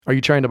Are you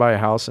trying to buy a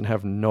house and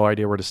have no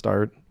idea where to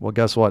start? Well,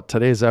 guess what?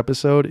 Today's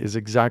episode is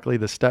exactly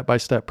the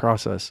step-by-step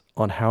process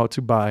on how to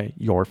buy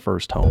your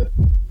first home.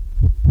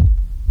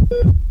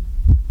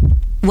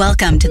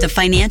 Welcome to the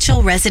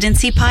Financial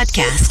Residency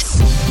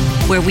Podcast,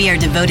 where we are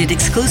devoted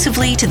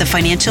exclusively to the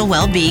financial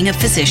well-being of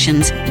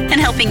physicians and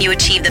helping you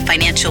achieve the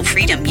financial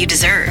freedom you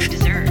deserve.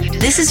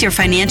 This is your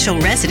financial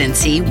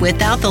residency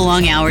without the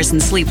long hours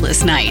and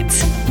sleepless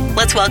nights.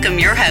 Let's welcome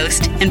your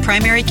host and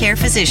primary care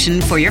physician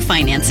for your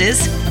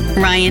finances,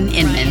 Ryan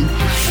Inman.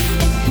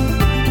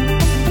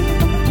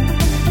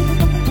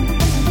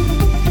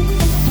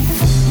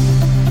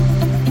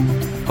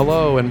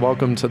 Hello and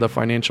welcome to the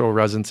Financial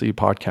Residency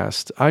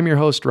Podcast. I'm your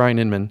host, Ryan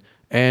Inman.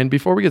 And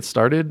before we get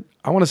started,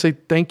 I want to say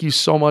thank you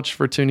so much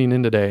for tuning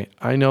in today.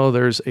 I know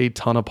there's a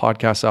ton of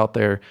podcasts out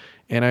there,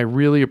 and I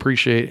really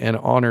appreciate and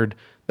honored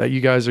that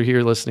you guys are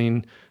here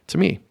listening to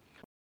me.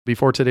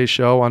 Before today's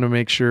show, I want to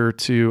make sure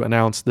to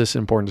announce this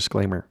important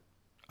disclaimer.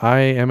 I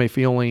am a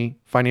fee-only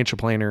financial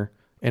planner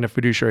and a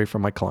fiduciary for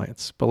my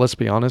clients. But let's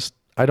be honest,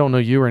 I don't know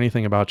you or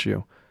anything about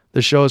you.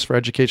 This show is for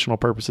educational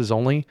purposes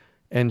only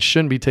and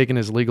shouldn't be taken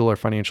as legal or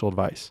financial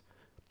advice.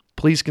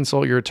 Please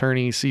consult your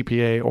attorney,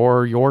 CPA,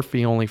 or your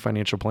fee-only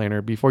financial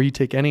planner before you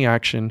take any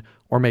action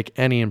or make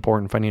any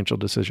important financial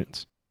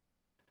decisions.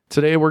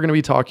 Today, we're going to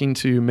be talking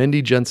to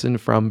Mindy Jensen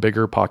from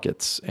Bigger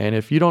Pockets. And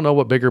if you don't know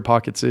what Bigger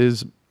Pockets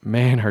is,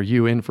 man, are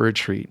you in for a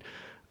treat.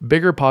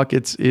 Bigger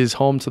Pockets is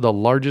home to the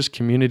largest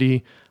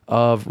community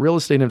of real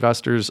estate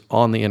investors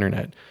on the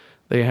internet.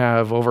 They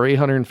have over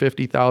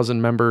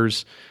 850,000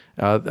 members.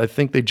 I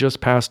think they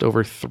just passed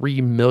over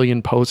 3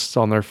 million posts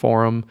on their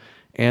forum,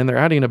 and they're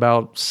adding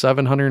about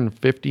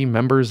 750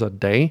 members a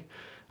day.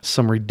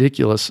 Some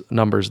ridiculous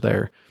numbers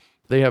there.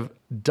 They have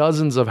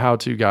dozens of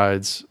how-to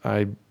guides.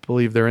 I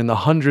believe they're in the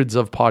hundreds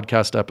of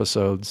podcast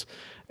episodes,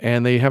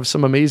 and they have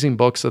some amazing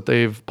books that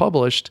they've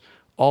published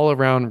all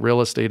around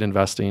real estate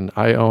investing.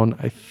 I own,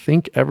 I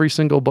think, every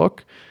single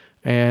book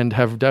and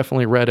have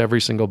definitely read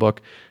every single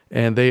book,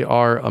 and they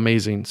are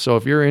amazing. So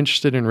if you're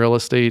interested in real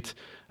estate,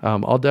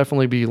 I'll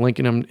definitely be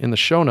linking them in the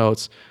show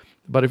notes.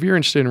 But if you're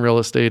interested in real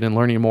estate and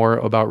learning more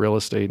about real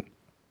estate,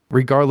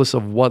 regardless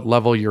of what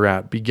level you're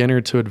at,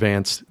 beginner to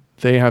advanced,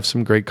 they have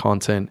some great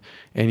content,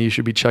 and you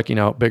should be checking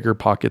out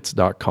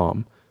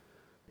biggerpockets.com.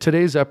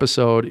 Today's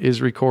episode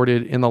is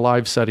recorded in the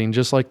live setting,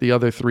 just like the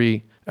other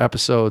 3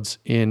 episodes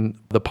in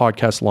the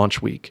podcast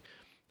launch week.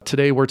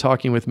 Today, we're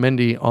talking with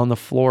Mindy on the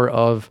floor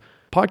of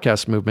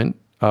Podcast Movement,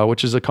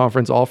 which is a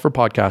conference all for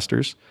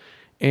podcasters,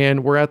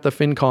 and we're at the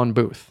FinCon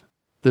booth.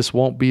 This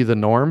won't be the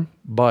norm,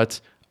 but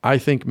I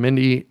think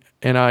Mindy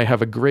and I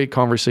have a great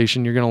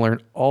conversation. You're going to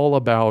learn all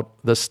about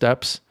the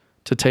steps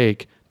to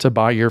take to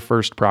buy your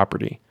first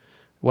property.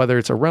 Whether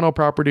it's a rental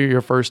property or your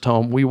first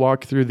home, we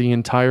walk through the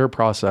entire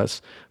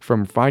process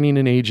from finding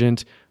an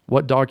agent,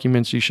 what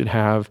documents you should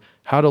have,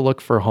 how to look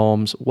for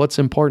homes, what's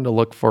important to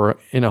look for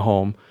in a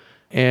home,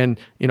 and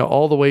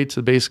all the way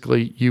to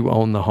basically you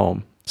own the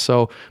home.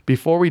 So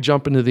before we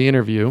jump into the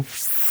interview,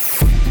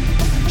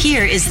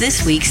 here is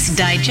this week's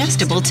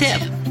digestible tip.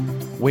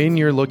 When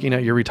you're looking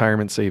at your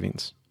retirement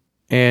savings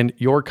and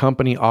your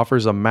company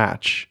offers a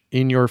match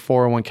in your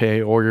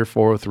 401k or your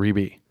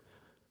 403b,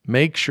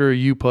 make sure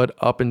you put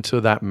up into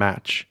that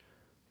match.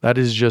 That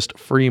is just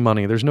free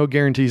money. There's no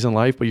guarantees in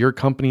life, but your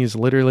company is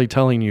literally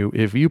telling you,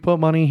 if you put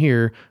money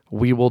here,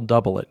 we will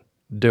double it.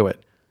 Do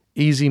it.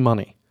 Easy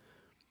money.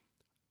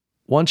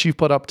 Once you've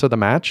put up to the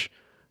match,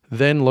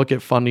 then look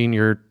at funding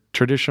your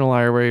traditional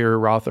IRA or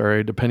Roth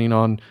IRA, depending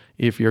on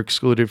if you're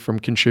excluded from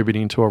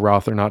contributing to a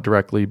Roth or not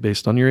directly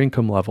based on your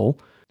income level.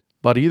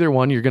 But either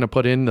one, you're going to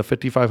put in the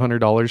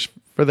 $5,500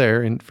 for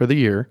there and for the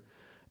year,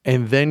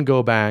 and then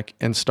go back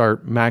and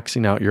start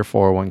maxing out your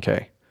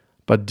 401k.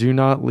 But do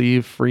not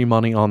leave free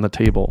money on the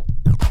table.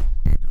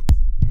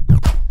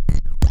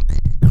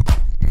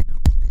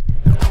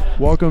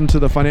 Welcome to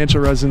the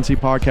Financial Residency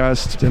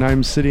Podcast, and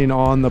I'm sitting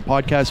on the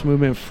Podcast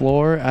Movement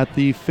floor at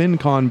the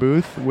FinCon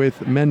booth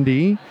with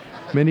Mindy.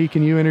 Mindy,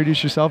 can you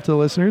introduce yourself to the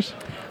listeners?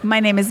 My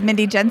name is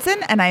Mindy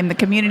Jensen, and I'm the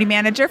community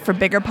manager for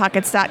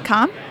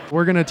BiggerPockets.com.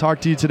 We're going to talk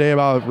to you today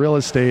about real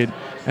estate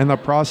and the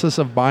process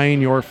of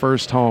buying your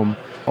first home.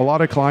 A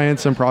lot of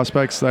clients and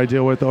prospects that I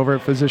deal with over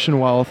at Physician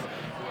Wealth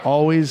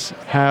always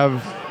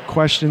have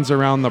questions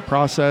around the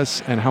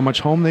process and how much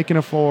home they can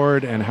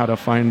afford and how to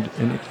find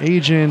an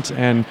agent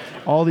and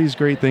all these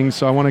great things.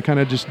 So I want to kind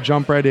of just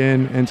jump right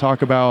in and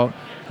talk about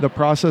the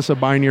process of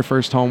buying your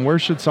first home. Where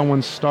should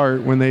someone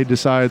start when they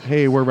decide,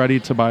 hey, we're ready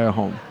to buy a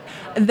home?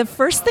 The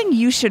first thing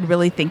you should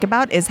really think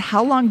about is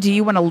how long do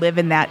you want to live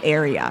in that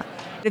area?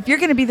 If you're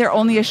going to be there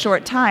only a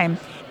short time,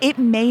 it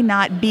may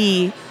not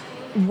be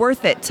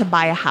worth it to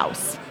buy a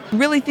house.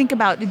 Really think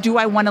about, do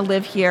I want to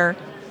live here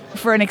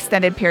for an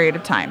extended period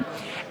of time?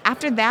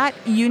 After that,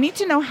 you need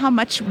to know how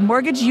much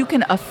mortgage you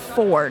can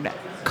afford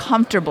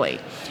comfortably.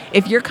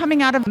 If you're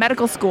coming out of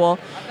medical school,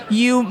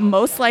 you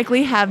most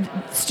likely have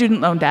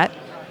student loan debt.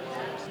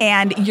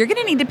 And you're going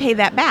to need to pay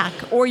that back,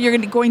 or you're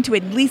going to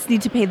at least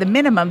need to pay the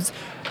minimums.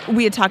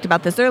 We had talked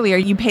about this earlier.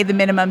 You pay the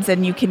minimums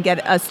and you can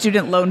get a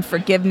student loan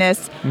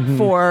forgiveness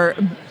for,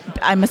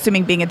 I'm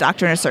assuming, being a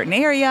doctor in a certain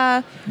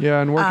area.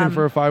 Yeah, and working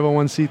for a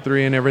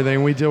 501c3 and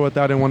everything. We deal with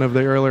that in one of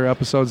the earlier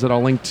episodes that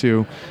I'll link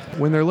to.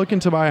 When they're looking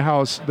to buy a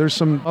house, there's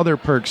some other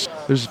perks.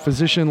 There's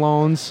physician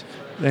loans,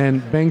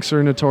 and banks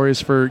are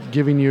notorious for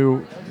giving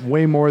you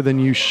way more than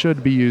you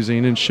should be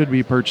using and should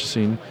be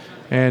purchasing.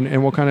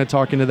 And we'll kind of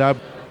talk into that.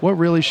 What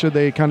really should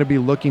they kind of be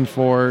looking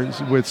for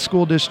with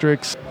school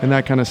districts and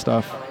that kind of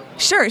stuff?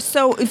 Sure.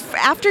 So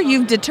after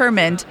you've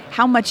determined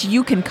how much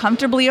you can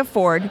comfortably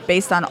afford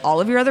based on all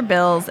of your other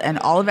bills and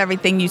all of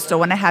everything, you still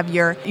want to have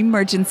your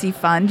emergency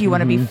fund. You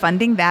want to be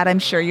funding that. I'm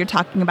sure you're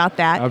talking about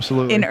that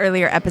Absolutely. In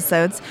earlier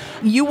episodes.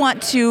 You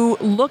want to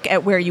look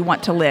at where you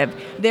want to live.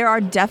 There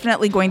are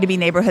definitely going to be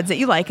neighborhoods that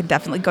you like and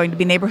definitely going to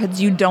be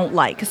neighborhoods you don't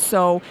like.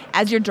 So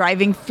as you're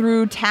driving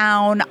through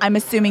town, I'm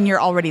assuming you're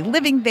already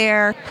living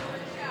there.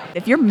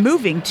 If you're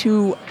moving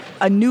to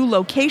a new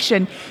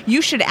location,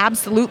 you should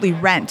absolutely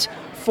rent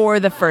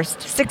for the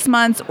first 6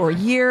 months or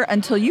year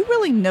until you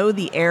really know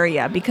the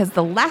area, because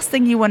the last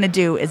thing you want to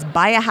do is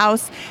buy a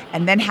house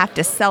and then have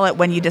to sell it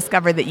when you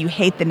discover that you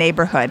hate the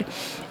neighborhood.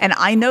 And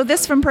I know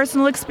this from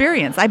personal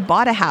experience. I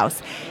bought a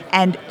house,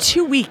 and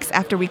 2 weeks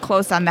after we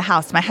closed on the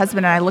house, my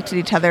husband and I looked at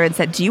each other and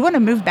said, "Do you want to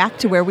move back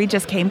to where we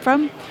just came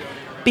from?"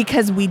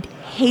 Because we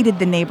hated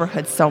the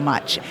neighborhood so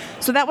much.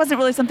 So that wasn't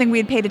really something we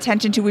had paid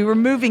attention to. We were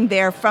moving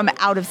there from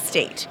out of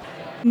state.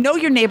 Know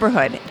your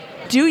neighborhood.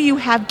 Do you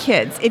have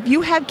kids? If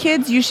you have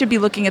kids, you should be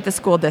looking at the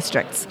school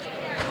districts.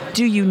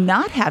 Do you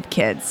not have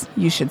kids?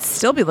 You should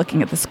still be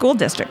looking at the school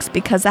districts,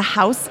 because a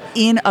house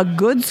in a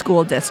good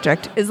school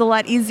district is a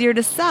lot easier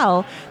to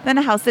sell than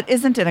a house that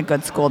isn't in a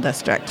good school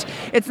district.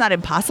 It's not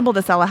impossible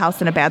to sell a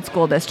house in a bad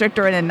school district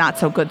or in a not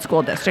so good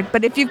school district,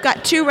 but if you've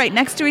got two right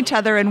next to each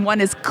other and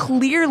one is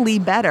clearly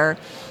better,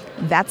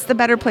 that's the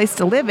better place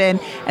to live in,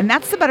 and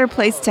that's the better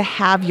place to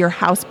have your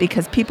house,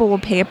 because people will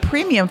pay a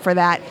premium for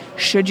that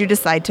should you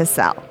decide to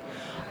sell.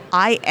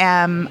 I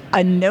am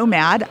a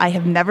nomad. I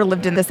have never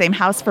lived in the same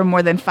house for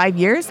more than 5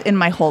 years in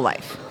my whole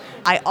life.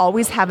 I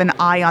always have an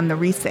eye on the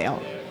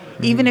resale.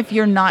 Even if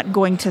you're not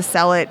going to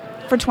sell it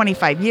for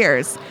 25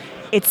 years,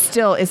 it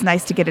still is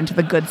nice to get into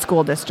the good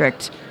school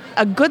district.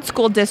 A good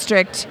school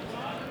district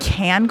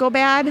can go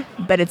bad,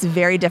 but it's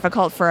very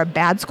difficult for a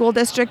bad school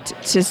district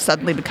to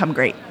suddenly become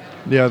great.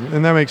 Yeah,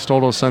 and that makes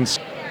total sense.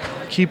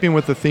 Keeping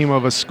with the theme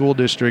of a school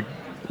district,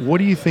 what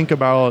do you think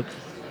about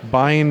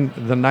buying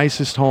the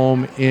nicest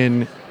home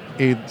in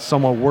a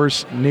somewhat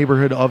worse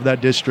neighborhood of that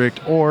district,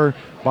 or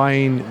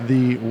buying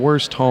the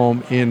worst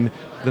home in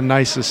the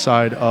nicest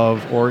side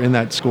of or in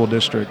that school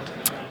district?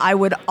 I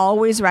would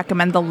always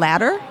recommend the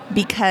latter,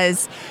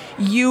 because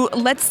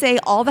let's say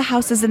all the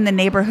houses in the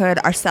neighborhood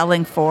are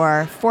selling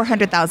for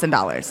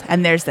 $400,000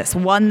 and there's this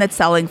one that's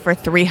selling for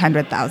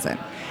 $300,000.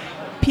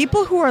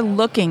 People who are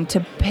looking to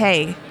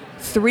pay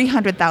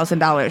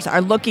 $300,000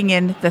 are looking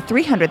in the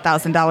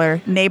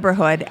 $300,000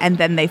 neighborhood, and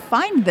then they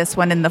find this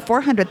one in the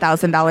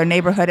 $400,000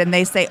 neighborhood and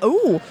they say,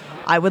 "Oh,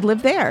 I would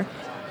live there."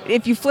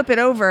 If you flip it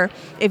over,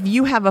 if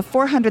you have a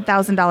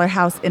 $400,000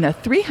 house in a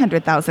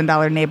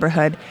 $300,000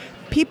 neighborhood,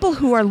 people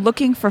who are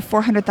looking for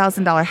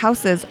 $400,000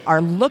 houses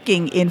are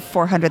looking in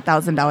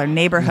 $400,000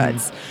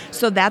 neighborhoods.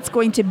 So that's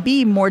going to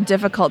be more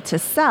difficult to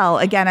sell.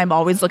 Again, I'm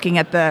always looking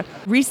at the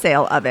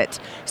resale of it.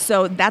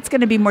 So that's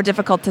going to be more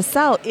difficult to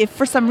sell if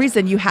for some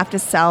reason you have to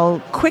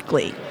sell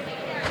quickly.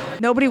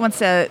 Nobody wants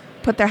to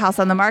put their house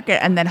on the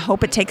market and then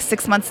hope it takes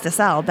 6 months to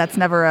sell. That's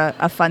never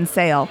a fun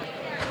sale.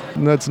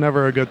 That's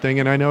never a good thing.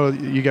 And I know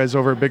you guys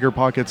over at Bigger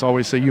Pockets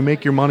always say you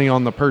make your money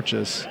on the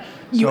purchase.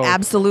 You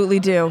absolutely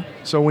do.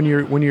 So when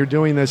you're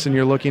doing this and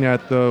you're looking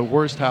at the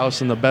worst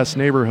house in the best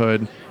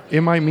neighborhood,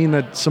 it might mean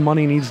that some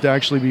money needs to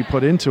actually be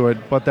put into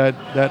it, but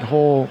that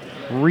whole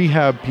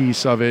rehab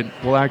piece of it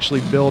will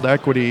actually build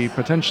equity,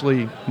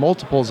 potentially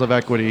multiples of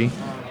equity,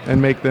 and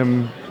make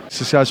them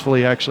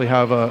successfully actually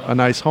have a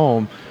nice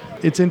home.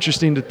 It's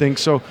interesting to think.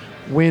 So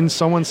when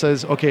someone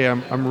says, "Okay,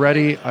 I'm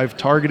ready, I've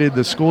targeted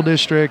the school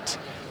district,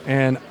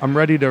 and I'm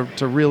ready to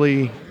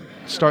really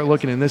start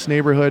looking in this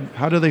neighborhood,"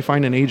 how do they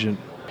find an agent?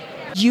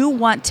 You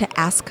want to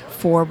ask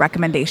for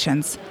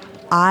recommendations.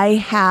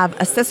 I have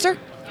a sister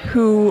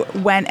who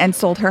went and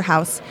sold her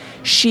house.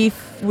 She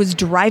was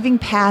driving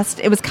past,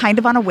 it was kind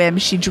of on a whim.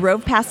 She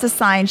drove past a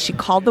sign, she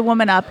called the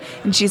woman up,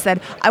 and she said,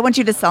 "I want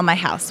you to sell my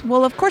house."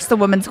 Well, of course the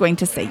woman's going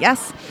to say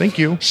yes. Thank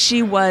you.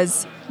 She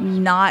was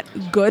not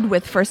good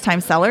with first-time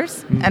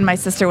sellers, and my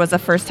sister was a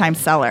first-time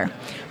seller.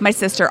 My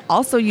sister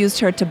also used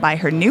her to buy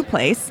her new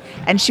place,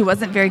 and she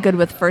wasn't very good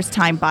with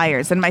first-time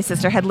buyers. And my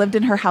sister had lived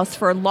in her house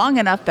for long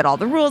enough that all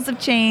the rules have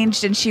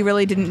changed, and she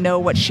really didn't know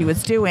what she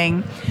was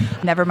doing.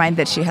 Never mind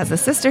that she has a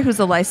sister who's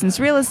a licensed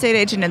real estate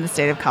agent in the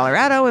state of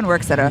Colorado and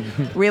works at a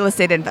real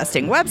estate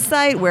investing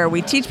website where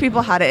we teach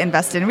people how to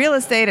invest in real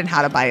estate and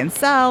how to buy and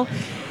sell.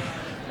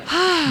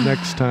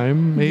 Next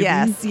time, maybe?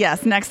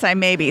 Yes, next time,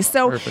 maybe.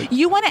 So Perfect.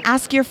 You want to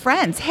ask your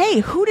friends, hey,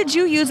 who did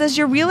you use as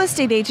your real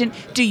estate agent?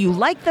 Do you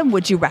like them?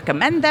 Would you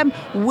recommend them?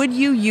 Would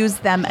you use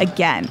them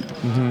again?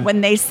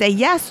 When they say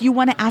yes, you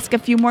want to ask a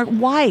few more.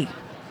 Why?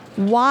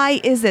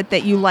 Why is it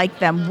that you like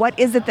them? What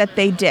is it that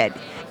they did?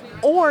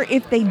 Or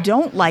if they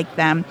don't like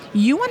them,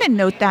 you want to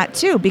note that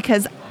too,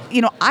 because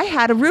I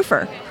had a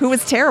roofer who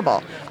was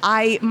terrible.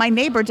 My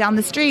neighbor down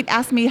the street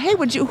asked me, hey,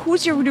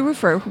 who's your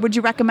roofer? Would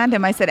you recommend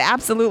him? I said,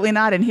 absolutely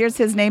not. And here's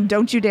his name.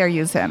 Don't you dare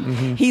use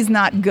him. He's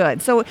not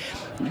good. So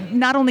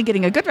not only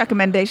getting a good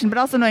recommendation, but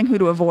also knowing who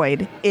to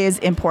avoid is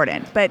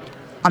important. But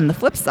on the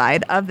flip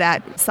side of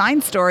that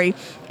sign story,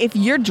 if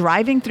you're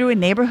driving through a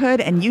neighborhood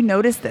and you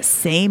notice the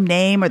same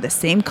name or the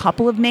same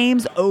couple of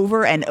names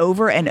over and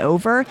over and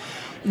over,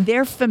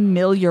 they're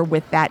familiar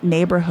with that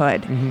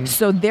neighborhood.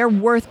 So they're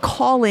worth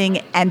calling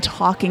and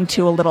talking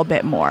to a little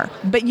bit more.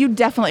 But you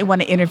definitely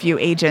want to interview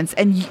agents,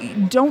 and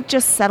you don't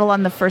just settle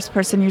on the first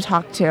person you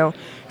talk to.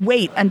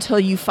 Wait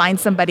until you find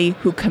somebody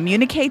who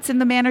communicates in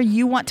the manner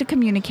you want to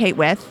communicate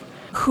with,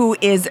 who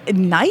is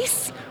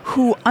nice,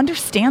 who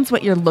understands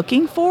what you're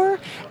looking for,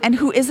 and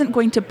who isn't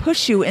going to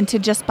push you into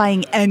just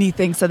buying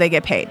anything so they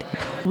get paid.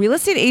 Real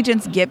estate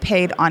agents get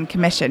paid on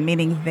commission,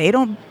 meaning they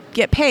don't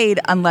get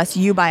paid unless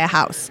you buy a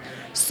house.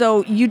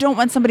 So you don't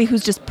want somebody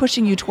who's just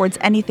pushing you towards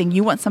anything.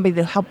 You want somebody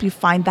to help you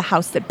find the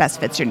house that best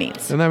fits your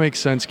needs. And that makes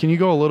sense. Can you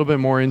go a little bit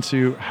more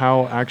into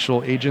how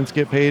actual agents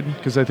get paid?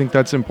 Because I think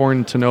that's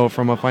important to know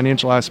from a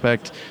financial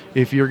aspect.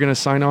 If you're going to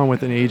sign on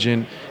with an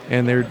agent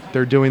and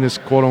they're doing this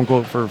quote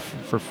unquote for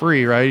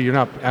free, right? You're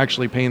not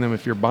actually paying them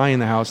if you're buying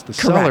the house. The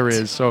seller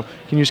is. So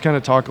can you just kind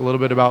of talk a little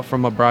bit about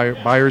from a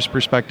buyer's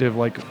perspective,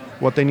 like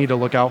what they need to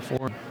look out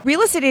for?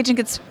 Real estate agent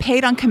gets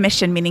paid on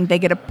commission, meaning they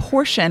get a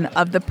portion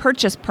of the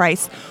purchase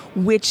price,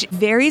 which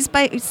varies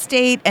by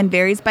state and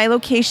varies by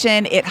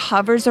location. It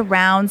hovers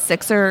around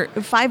 5 or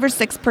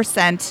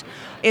 6%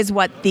 is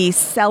what the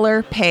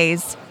seller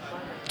pays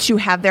to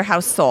have their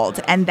house sold.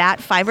 And that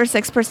 5 or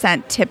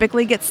 6%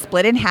 typically gets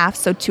split in half,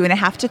 so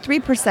 2.5% to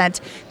 3%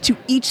 to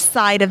each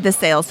side of the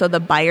sale. So the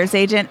buyer's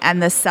agent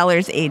and the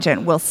seller's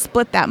agent will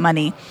split that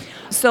money.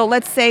 So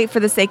let's say, for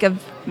the sake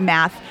of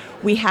math,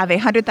 we have a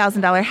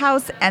 $100,000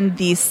 house and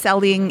the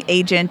selling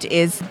agent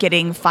is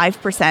getting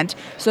 5%.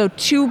 So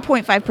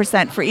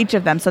 2.5% for each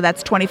of them. So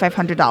that's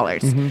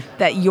 $2,500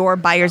 that your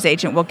buyer's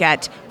agent will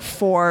get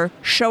for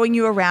showing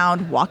you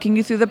around, walking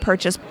you through the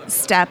purchase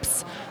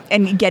steps,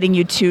 and getting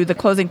you to the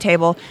closing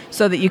table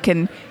so that you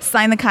can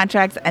sign the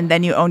contracts and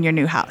then you own your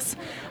new house.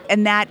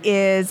 And that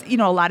is, a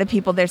lot of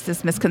people, there's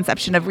this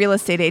misconception of real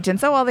estate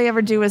agents. Oh, all they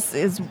ever do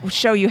is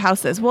show you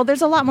houses. Well,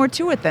 there's a lot more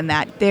to it than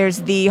that.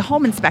 There's the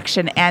home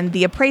inspection and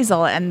the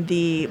appraisal and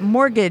the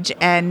mortgage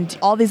and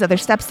all these other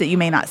steps that you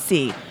may not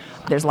see.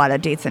 There's a lot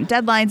of dates and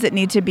deadlines that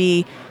need to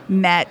be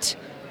met.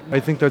 I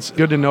think that's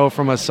good to know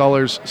from a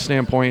seller's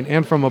standpoint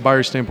and from a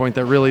buyer's standpoint,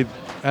 that really,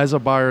 as a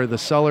buyer, the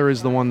seller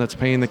is the one that's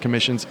paying the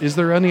commissions. Is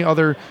there any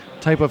other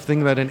type of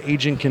thing that an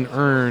agent can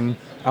earn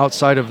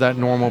outside of that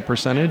normal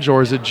percentage,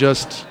 or is it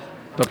just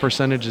the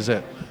percentage is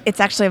it? It's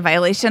actually a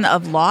violation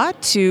of law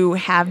to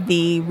have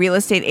the real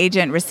estate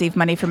agent receive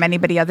money from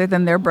anybody other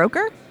than their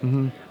broker.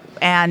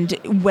 And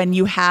when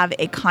you have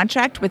a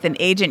contract with an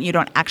agent, you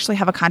don't actually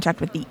have a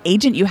contract with the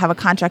agent. You have a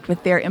contract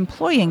with their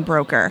employing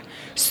broker.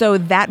 So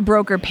that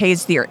broker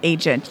pays your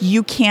agent.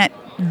 You can't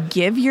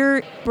give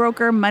your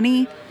broker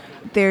money.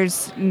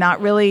 There's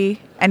not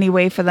really any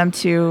way for them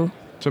to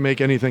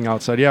make anything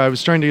outside. Yeah, I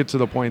was trying to get to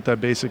the point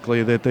that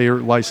basically that they are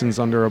licensed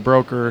under a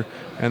broker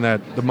and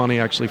that the money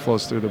actually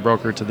flows through the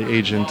broker to the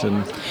agent,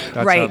 and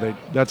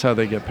that's how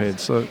they get paid.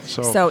 So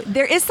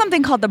there is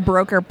something called the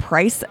broker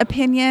price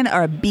opinion,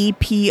 or a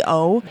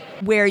BPO,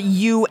 where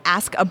you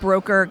ask a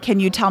broker, can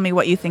you tell me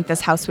what you think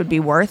this house would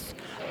be worth?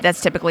 That's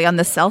typically on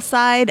the sell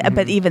side,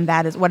 but even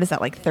that is, what is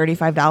that, like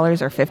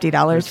 $35 or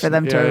 $50 for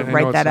them to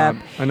write that up?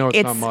 I know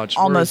it's not much.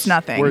 Almost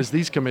nothing. Whereas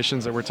these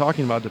commissions that we're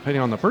talking about,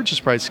 depending on the purchase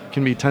price,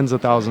 can be tens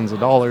of thousands of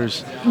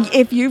dollars.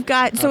 If you've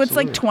got, so it's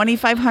like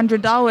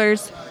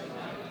 $2,500,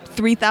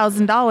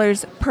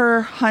 $3,000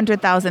 per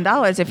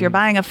 $100,000. If you're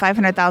buying a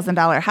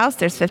 $500,000 house,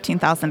 there's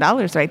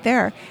 $15,000 right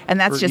there, and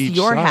that's just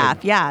your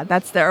half. Yeah,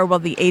 that's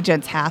the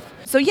agent's half.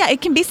 So yeah,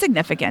 it can be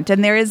significant,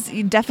 and there is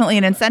definitely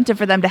an incentive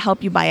for them to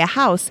help you buy a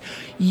house.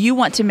 You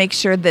want to make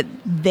sure that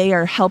they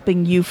are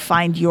helping you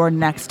find your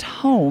next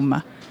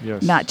home.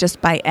 Yes. Not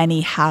just buy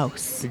any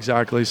house.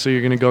 Exactly. So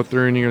you're going to go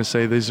through and you're going to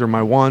say, these are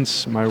my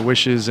wants, my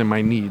wishes, and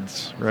my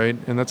needs, right?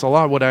 And that's a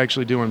lot what I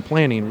actually do in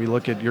planning. We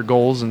look at your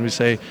goals and we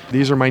say,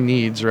 these are my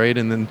needs, right?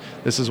 And then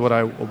this is what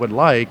I would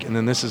like, and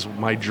then this is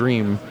my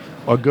dream.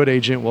 A good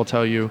agent will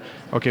tell you,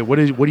 okay, what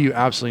do you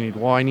absolutely need?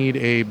 Well, I need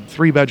a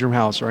 3-bedroom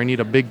house, or I need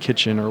a big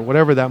kitchen, or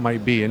whatever that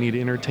might be. I need to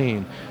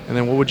entertain. And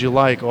then what would you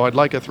like? Oh, I'd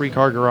like a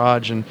 3-car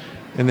garage, and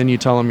then you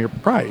tell them your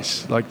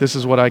price. Like, this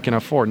is what I can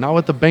afford. Not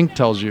what the bank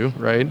tells you,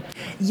 right?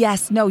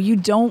 Yes. No, you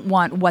don't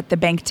want what the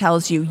bank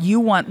tells you. You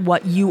want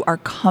what you are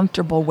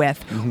comfortable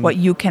with, what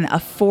you can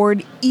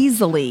afford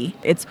easily.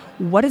 It's,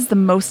 what is the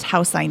most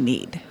house I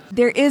need?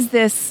 There is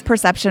this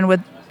perception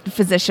with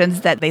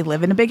physicians that they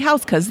live in a big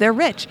house because they're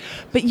rich.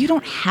 But you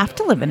don't have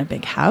to live in a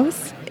big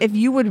house. If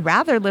you would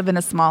rather live in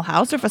a small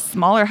house, or if a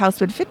smaller house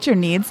would fit your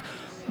needs,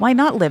 why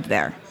not live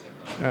there?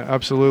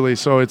 Absolutely.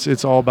 So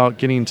it's all about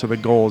getting to the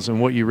goals and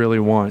what you really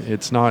want.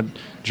 It's not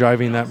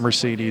driving that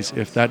Mercedes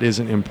if that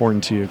isn't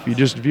important to you. If you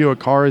just view a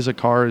car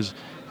as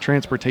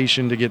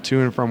transportation to get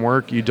to and from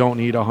work, you don't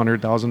need a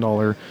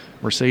 $100,000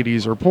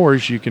 Mercedes or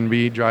Porsche. You can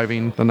be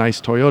driving the nice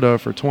Toyota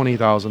for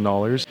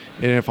 $20,000.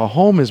 And if a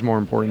home is more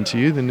important to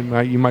you,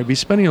 then you might be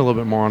spending a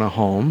little bit more on a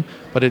home,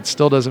 but it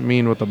still doesn't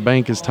mean what the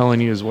bank is telling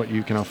you is what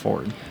you can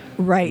afford.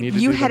 Right.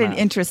 You had an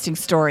interesting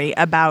story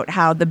about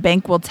how the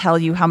bank will tell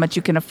you how much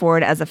you can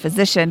afford as a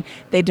physician.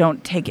 They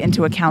don't take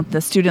into account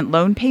the student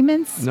loan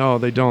payments? No,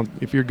 they don't.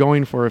 If you're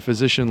going for a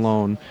physician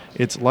loan,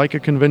 it's like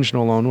a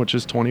conventional loan, which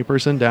is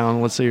 20%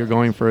 down. Let's say you're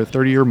going for a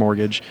 30-year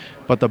mortgage,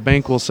 but the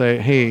bank will say,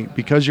 hey,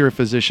 because you're a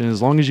physician,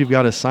 as long as you've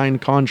got a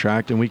signed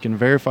contract and we can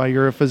verify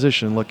you're a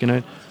physician looking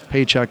at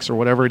paychecks or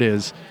whatever it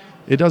is,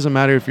 it doesn't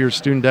matter if your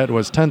student debt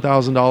was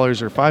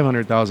 $10,000 or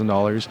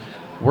 $500,000.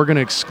 We're going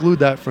to exclude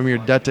that from your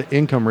debt to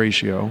income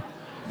ratio,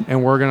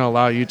 and we're going to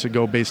allow you to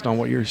go based on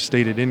what your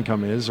stated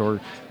income is,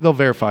 or they'll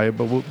verify it,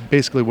 but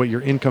basically what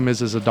your income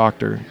is as a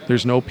doctor.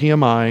 There's no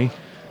PMI,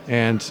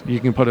 and you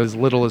can put as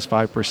little as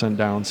 5%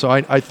 down. So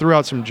I threw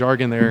out some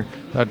jargon there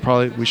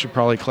that we should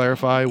probably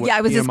clarify what PMI is. Yeah,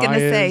 I was just going to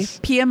say,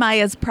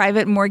 PMI is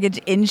private mortgage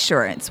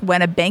insurance.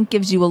 When a bank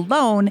gives you a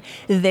loan,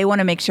 they want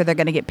to make sure they're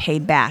going to get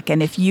paid back.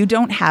 And if you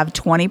don't have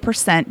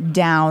 20%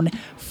 down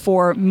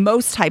for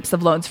most types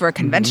of loans, for a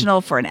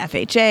conventional, for an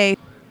FHA,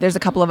 there's a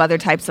couple of other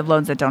types of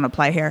loans that don't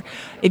apply here.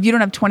 If you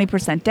don't have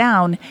 20%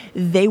 down,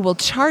 they will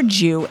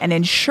charge you an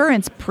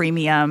insurance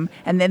premium,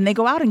 and then they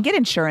go out and get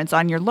insurance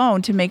on your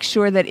loan to make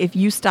sure that if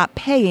you stop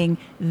paying,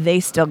 they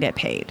still get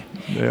paid.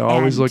 They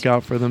always look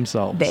out for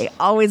themselves. They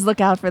always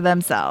look out for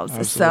themselves.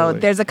 Absolutely. So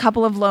there's a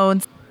couple of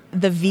loans.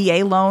 The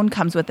VA loan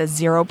comes with a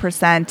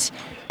 0%,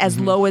 as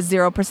low as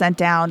 0%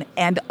 down,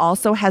 and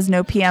also has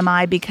no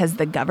PMI because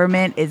the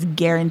government is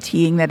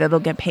guaranteeing that it'll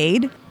get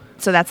paid.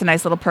 So that's a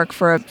nice little perk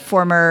for a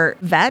former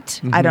vet.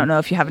 I don't know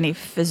if you have any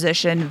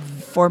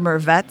former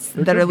vets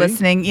that are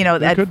listening. You know,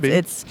 that could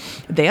be.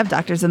 They have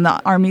doctors in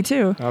the Army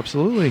too.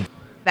 Absolutely.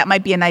 That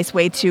might be a nice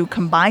way to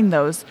combine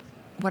those.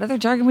 What other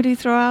jargon would you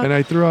throw out? And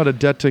I threw out a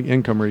debt to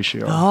income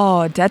ratio.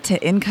 Oh, debt to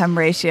income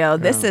ratio.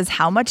 This is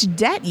how much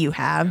debt you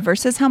have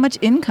versus how much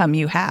income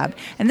you have.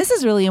 And this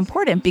is really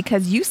important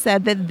because you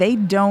said that they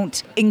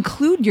don't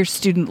include your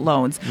student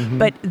loans,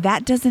 but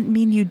that doesn't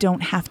mean you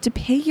don't have to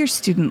pay your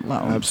student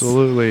loans.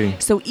 Absolutely.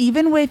 So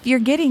even if you're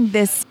getting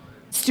this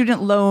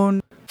student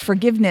loan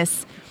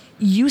forgiveness,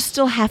 you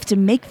still have to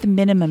make the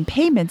minimum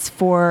payments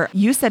for,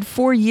 you said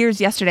 4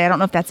 years yesterday. I don't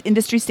know if that's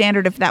industry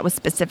standard, if that was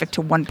specific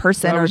to one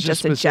person or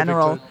just a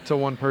general. To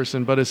one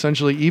person, but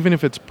essentially, even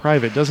if it's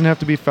private, doesn't have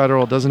to be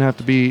federal, doesn't have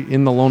to be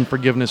in the loan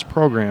forgiveness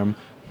program,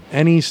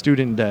 any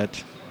student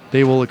debt,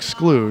 they will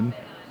exclude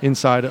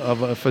inside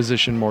of a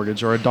physician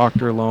mortgage or a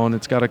doctor loan.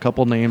 It's got a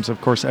couple names. Of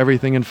course,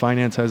 everything in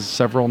finance has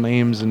several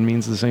names and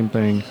means the same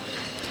thing.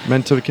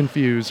 Meant to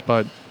confuse,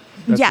 but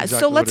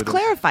so let's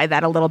clarify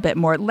that a little bit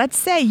more. Let's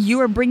say you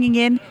are bringing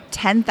in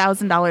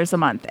 $10,000 a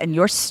month and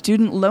your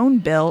student loan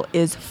bill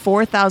is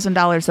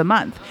 $4,000 a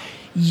month.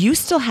 You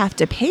still have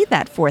to pay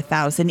that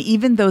 $4,000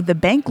 even though the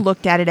bank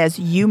looked at it as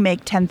you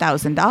make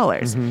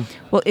 $10,000.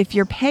 Well, if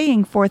you're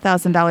paying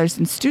 $4,000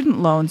 in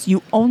student loans,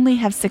 you only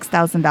have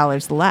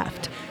 $6,000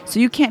 left. So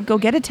you can't go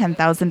get a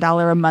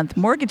 $10,000 a month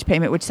mortgage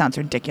payment, which sounds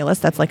ridiculous.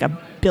 That's like $1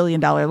 billion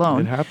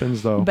loan. It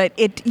happens though. But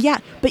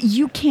but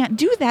you can't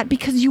do that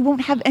because you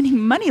won't have any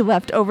money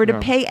left over to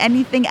pay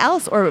anything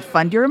else or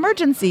fund your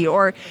emergency,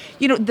 or,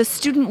 the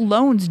student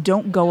loans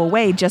don't go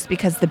away just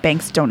because the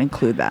banks don't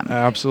include them.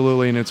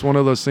 Absolutely. And it's one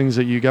of those things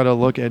that you got to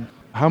look at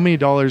how many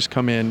dollars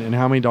come in and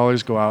how many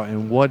dollars go out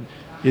and what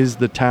is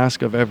the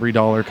task of every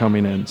dollar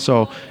coming in.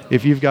 So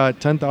if you've got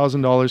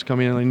 $10,000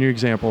 coming in your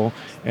example,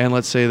 and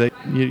let's say that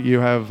you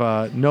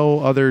have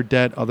no other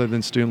debt other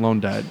than student loan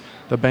debt,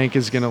 the bank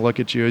is going to look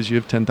at you as you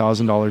have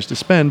 $10,000 to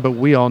spend, but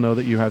we all know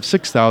that you have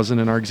 $6,000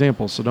 in our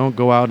example. So don't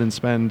go out and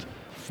spend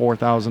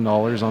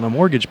 $4,000 on a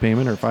mortgage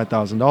payment or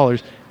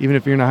 $5,000. Even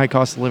if you're in a high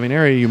cost of living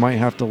area, you might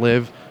have to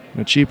live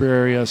in a cheaper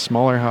area, a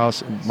smaller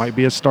house. It might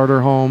be a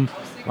starter home,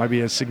 might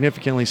be a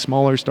significantly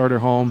smaller starter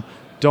home.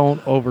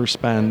 Don't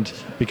overspend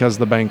because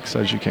the bank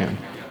says you can.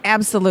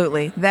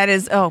 Absolutely. That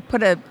is,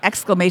 put an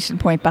exclamation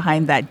point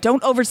behind that.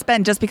 Don't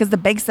overspend just because the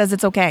bank says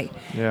it's okay.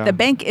 Yeah. The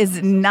bank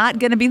is not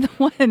going to be the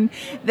one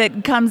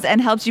that comes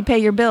and helps you pay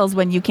your bills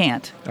when you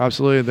can't.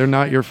 Absolutely. They're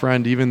not your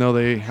friend, even though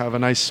they have a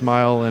nice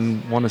smile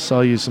and want to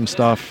sell you some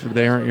stuff.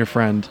 They aren't your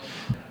friend.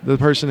 The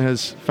person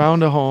has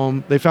found a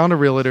home. They found a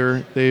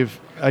realtor. They've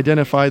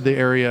identified the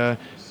area.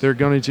 They're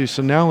going to,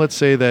 so now let's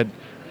say that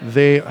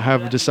they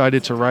have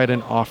decided to write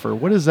an offer.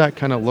 What does that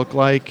kind of look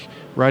like,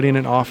 writing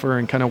an offer,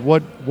 and kind of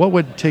what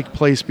would take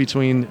place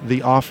between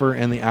the offer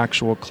and the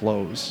actual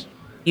close?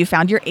 You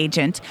found your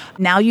agent.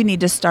 Now you need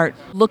to start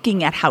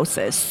looking at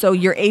houses. So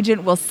your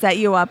agent will set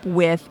you up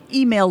with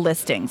email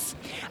listings.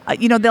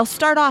 They'll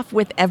start off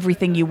with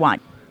everything you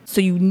want.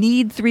 So you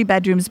need 3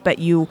 bedrooms, but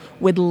you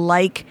would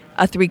like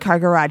a 3-car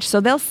garage. So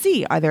they'll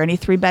see, are there any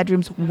 3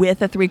 bedrooms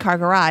with a 3-car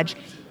garage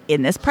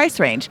in this price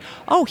range?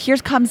 Oh, here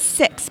comes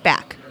 6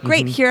 back.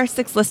 Great, here are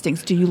 6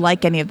 listings. Do you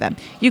like any of them?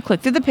 You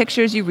click through the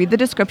pictures, you read the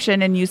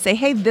description, and you say,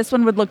 hey, this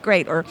one would look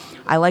great, or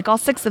I like all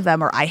 6 of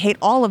them, or I hate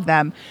all of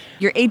them.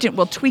 Your agent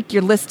will tweak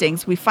your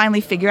listings. We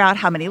finally figure out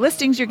how many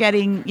listings you're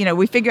getting.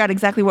 We figure out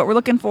exactly what we're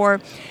looking for,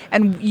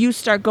 and you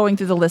start going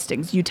through the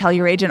listings. You tell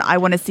your agent, I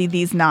want to see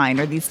these 9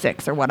 or these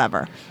 6 or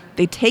whatever.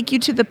 They take you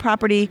to the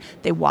property.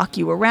 They walk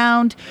you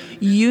around.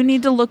 You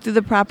need to look through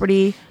the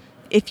property.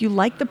 If you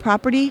like the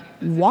property,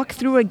 walk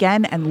through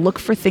again and look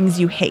for things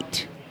you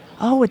hate.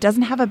 Oh, it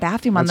doesn't have a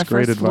bathroom on the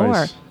first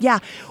floor. Yeah.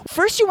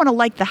 First, you want to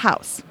like the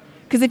house.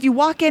 Because if you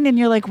walk in and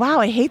you're like, wow,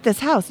 I hate this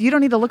house, you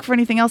don't need to look for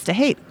anything else to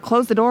hate.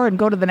 Close the door and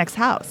go to the next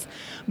house.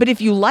 But if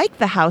you like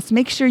the house,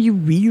 make sure you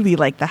really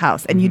like the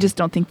house and you just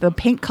don't think the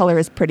paint color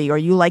is pretty, or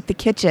you like the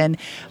kitchen,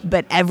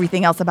 but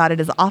everything else about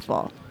it is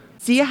awful.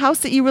 See a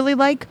house that you really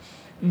like?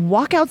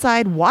 Walk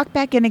outside, walk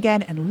back in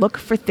again, and look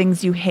for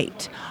things you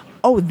hate.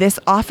 Oh, this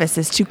office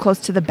is too close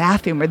to the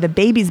bathroom, or the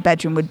baby's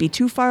bedroom would be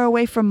too far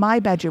away from my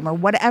bedroom, or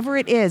whatever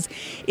it is.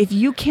 If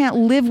you can't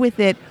live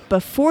with it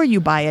before you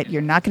buy it,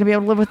 you're not going to be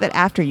able to live with it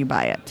after you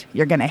buy it.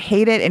 You're going to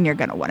hate it and you're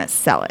going to want to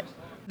sell it.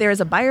 There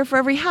is a buyer for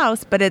every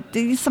house, but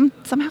some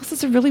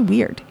houses are really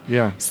weird.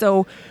 Yeah.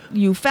 So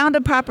you found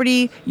a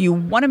property, you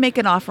want to make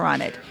an offer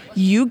on it.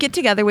 You get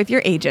together with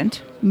your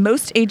agent.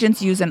 Most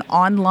agents use an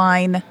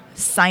online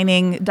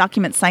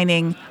document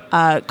signing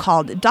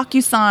called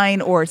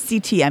DocuSign or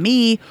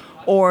CTME,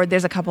 or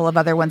there's a couple of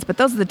other ones, but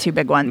those are the 2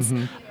 big ones.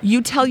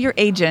 You tell your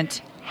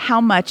agent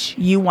how much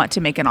you want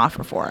to make an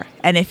offer for.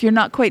 And if you're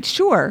not quite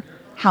sure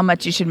how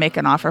much you should make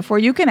an offer for,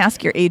 you can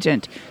ask your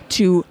agent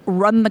to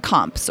run the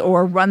comps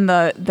or run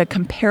the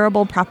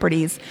comparable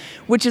properties,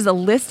 which is a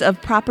list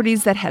of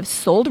properties that have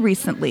sold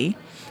recently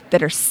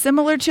that are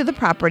similar to the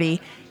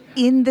property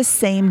in the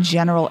same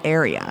general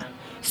area.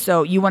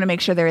 So you want to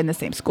make sure they're in the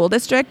same school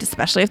district,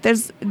 especially if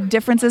there's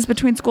differences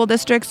between school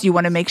districts. You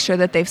want to make sure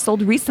that they've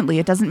sold recently.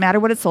 It doesn't matter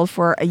what it sold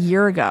for a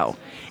year ago.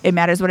 It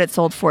matters what it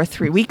sold for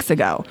 3 weeks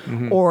ago,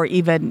 or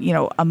even,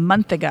 a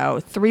month ago,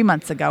 3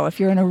 months ago. If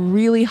you're in a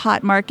really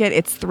hot market,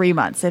 it's 3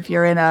 months. If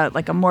you're in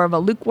a more of a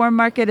lukewarm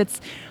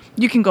market,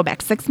 you can go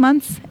back 6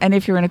 months. And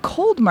if you're in a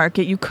cold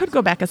market, you could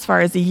go back as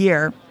far as a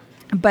year.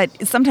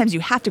 But sometimes you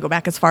have to go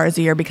back as far as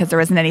a year because there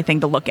isn't anything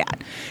to look at.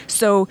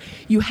 So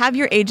you have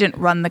your agent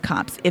run the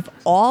comps. If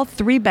all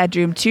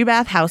 3-bedroom,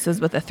 2-bath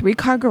houses with a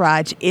 3-car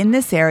garage in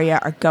this area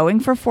are going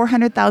for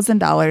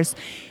 $400,000,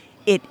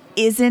 it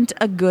isn't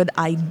a good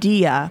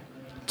idea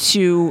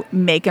to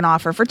make an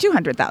offer for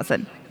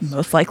 $200,000.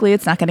 Most likely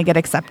it's not going to get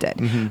accepted.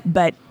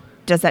 But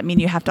does that mean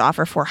you have to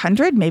offer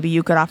 $400,000? Maybe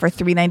you could offer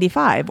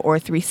 $395,000 or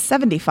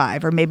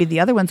 $375,000, or maybe the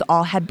other ones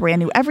all had brand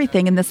new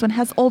everything and this one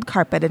has old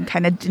carpet and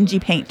kind of dingy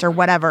paint or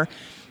whatever.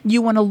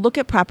 You want to look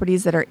at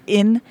properties that are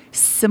in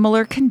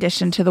similar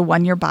condition to the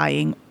one you're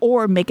buying,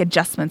 or make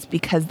adjustments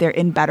because they're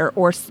in better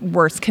or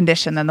worse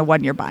condition than the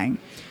one you're buying.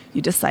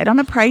 You decide on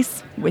a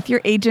price with your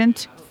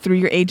agent through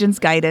your agent's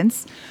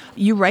guidance.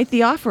 You write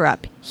the offer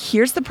up.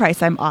 Here's the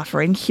price I'm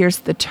offering. Here's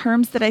the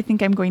terms that I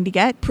think I'm going to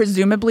get.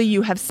 Presumably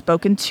you have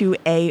spoken to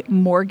a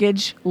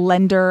mortgage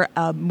lender,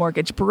 a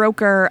mortgage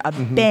broker, a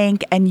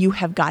bank, and you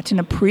have gotten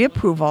a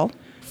pre-approval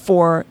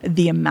for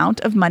the amount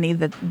of money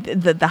that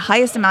the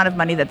highest amount of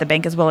money that the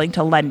bank is willing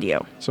to lend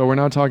you. So we're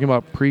not talking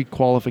about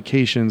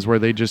pre-qualifications where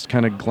they just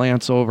kind of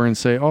glance over and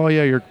say, oh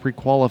yeah, you're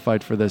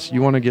pre-qualified for this.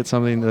 You want to get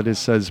something that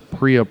says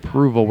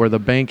pre-approval, where the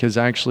bank has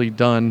actually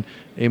done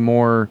a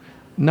more,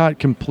 not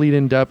complete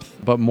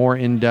in-depth, but more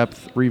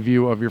in-depth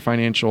review of your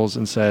financials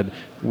and said,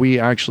 we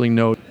actually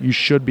know you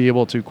should be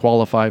able to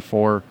qualify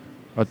for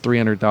a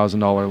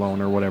 $300,000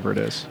 loan or whatever it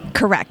is.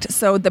 Correct.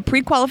 So the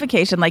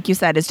pre-qualification, like you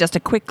said, is just a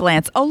quick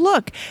glance. Oh,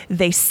 look,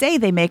 they say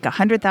they make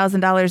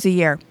 $100,000 a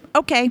year.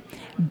 Okay,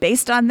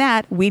 based on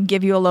that, we'd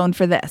give you a loan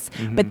for this.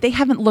 But they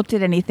haven't looked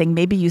at anything.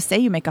 Maybe you say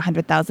you make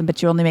 $100,000,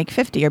 but you only make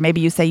 $50,000, or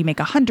maybe you say you make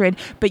 $100,000,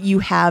 but you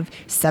have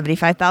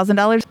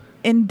 $75,000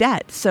 in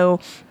debt. So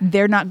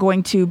they're not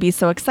going to be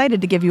so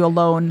excited to give you a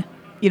loan,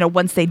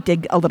 once they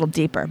dig a little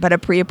deeper. But a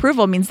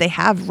pre-approval means they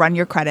have run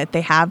your credit.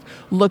 They have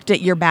looked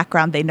at your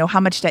background. They know how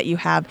much debt you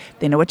have.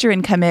 They know what your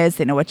income is.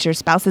 They know what your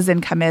spouse's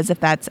income is, if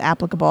that's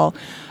applicable.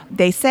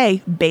 They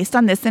say, based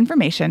on this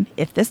information,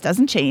 if this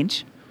doesn't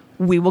change,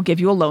 we will give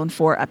you a loan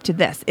for up to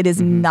this. It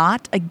is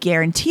not a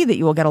guarantee that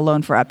you will get a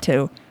loan for up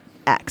to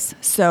X.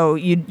 So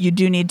you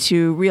do need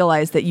to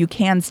realize that you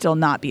can still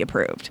not be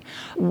approved.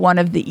 One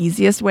of the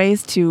easiest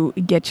ways to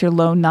get your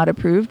loan not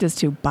approved is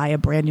to buy a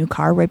brand new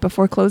car right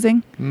before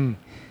closing.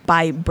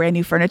 Buy brand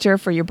new furniture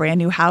for your brand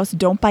new house.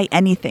 Don't buy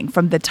anything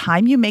from the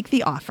time you make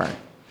the offer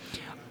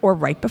or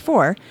right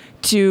before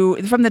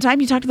from the time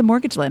you talk to the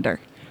mortgage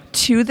lender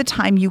to the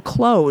time you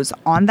close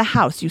on the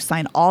house. You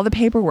sign all the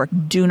paperwork.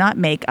 Do not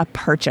make a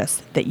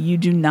purchase that you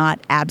do not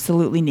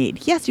absolutely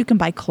need. Yes, you can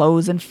buy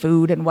clothes and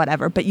food and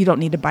whatever, but you don't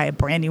need to buy a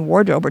brand new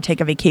wardrobe or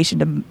take a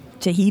vacation to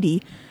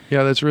Tahiti.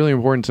 Yeah, that's really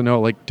important to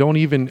know. Like, don't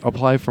even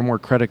apply for more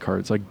credit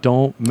cards. Like,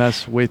 don't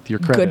mess with your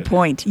credit. Good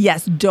point.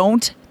 Yes,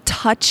 don't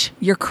touch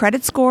your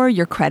credit score,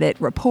 your credit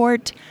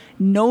report.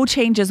 No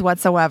changes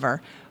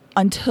whatsoever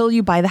until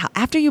you buy the house.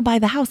 After you buy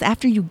the house,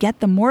 after you get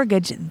the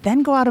mortgage,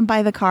 then go out and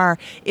buy the car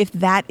if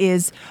that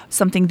is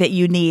something that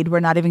you need.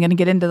 We're not even going to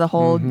get into the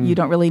whole, you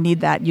don't really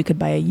need that. You could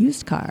buy a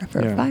used car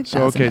for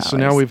 $5,000. So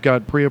now we've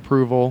got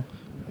pre-approval.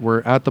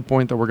 We're at the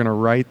point that we're going to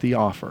write the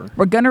offer.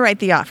 We're going to write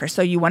the offer.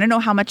 So you want to know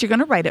how much you're going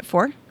to write it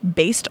for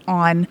based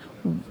on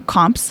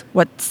comps,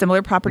 what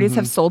similar properties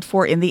have sold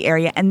for in the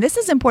area. And this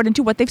is important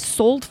too, what they've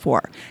sold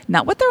for,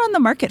 not what they're on the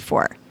market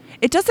for.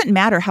 It doesn't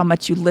matter how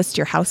much you list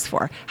your house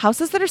for.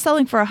 Houses that are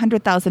selling for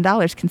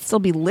 $100,000 can still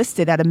be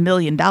listed at $1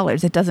 million.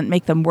 It doesn't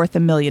make them worth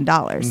 $1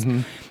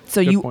 million. So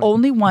you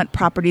only want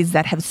properties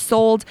that have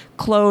sold,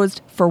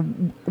 closed for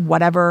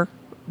whatever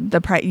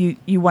the price.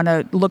 You want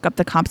to look up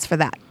the comps for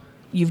that.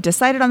 You've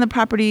decided on the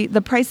property,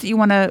 the price that you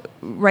want to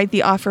write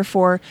the offer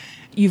for.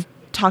 You've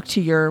talked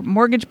to your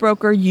mortgage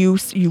broker. You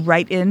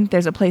write in.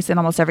 There's a place in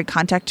almost every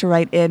contact to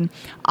write in.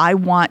 I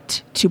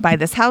want to buy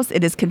this house.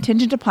 It is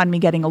contingent upon me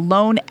getting a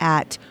loan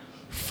at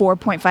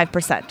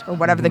 4.5% or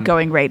whatever the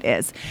going rate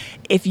is.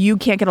 If you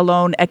can't get a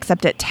loan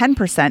except at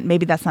 10%,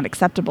 maybe that's not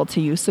acceptable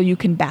to you. So you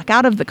can back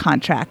out of the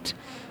contract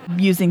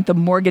using the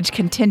mortgage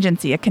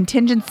contingency. A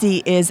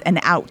contingency is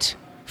an out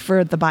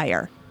for the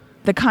buyer.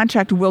 The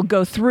contract will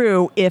go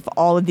through if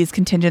all of these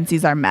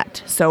contingencies are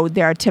met. So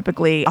there are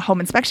typically a home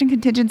inspection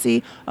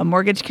contingency, a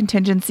mortgage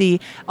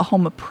contingency, a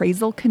home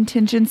appraisal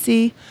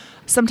contingency.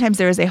 Sometimes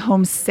there is a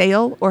home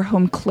sale or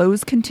home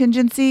close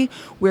contingency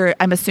where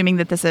I'm assuming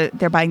that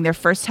they're buying their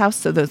first house,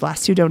 so those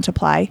last two don't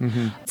apply.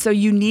 So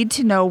you need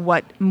to know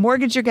what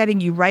mortgage you're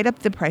getting. You write up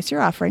the price you're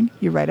offering.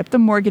 You write up the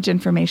mortgage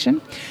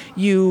information.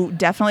 You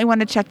definitely want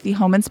to check the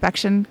home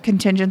inspection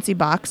contingency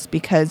box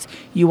because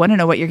you want to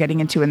know what you're getting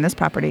into in this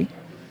property.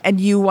 And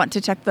you want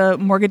to check the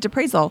mortgage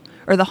appraisal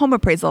or the home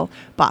appraisal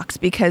box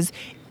because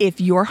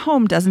if your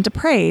home doesn't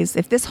appraise,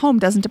 if this home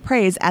doesn't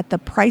appraise at the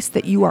price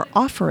that you are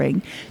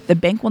offering, the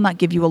bank will not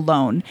give you a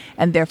loan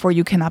and therefore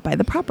you cannot buy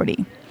the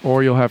property.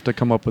 Or you'll have to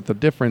come up with the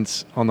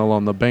difference on the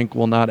loan. The bank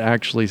will not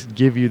actually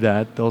give you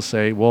that. They'll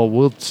say, well,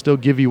 we'll still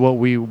give you what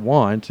we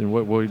want and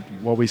what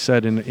we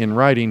said in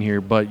writing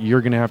here, but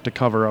you're going to have to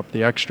cover up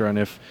the extra. And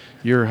if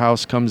your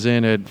house comes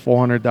in at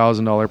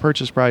 $400,000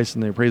 purchase price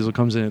and the appraisal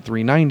comes in at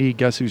 $390,000,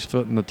 guess who's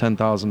footing the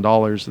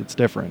 $10,000 that's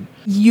different?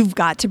 You've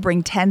got to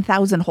bring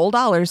 $10,000 whole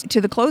dollars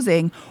to the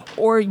closing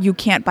or you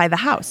can't buy the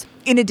house.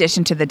 In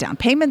addition to the down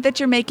payment that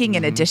you're making,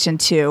 in addition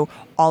to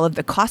all of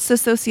the costs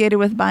associated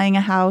with buying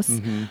a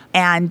house.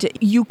 And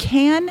you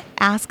can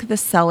ask the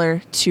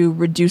seller to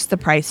reduce the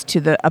price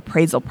to the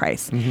appraisal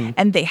price.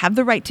 And they have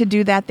the right to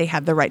do that. They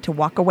have the right to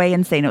walk away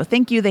and say, no,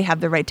 thank you. They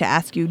have the right to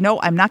ask you,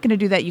 no, I'm not going to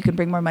do that. You can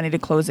bring more money to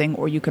closing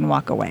or you can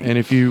walk away. And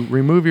if you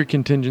remove your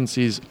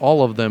contingencies,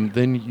 all of them,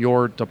 then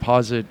your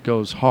deposit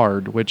goes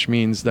hard, which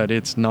means that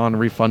it's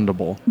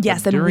non-refundable.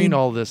 Yes. But during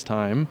all this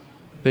time,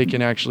 they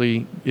can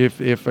actually, if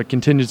a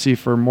contingency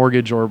for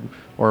mortgage or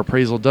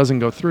appraisal doesn't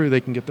go through,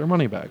 they can get their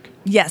money back.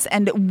 Yes,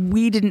 and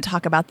we didn't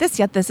talk about this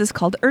yet. This is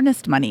called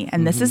earnest money,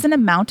 and this is an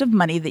amount of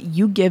money that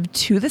you give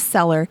to the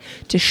seller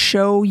to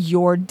show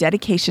your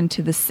dedication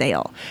to the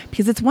sale.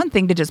 Because it's one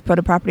thing to just put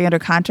a property under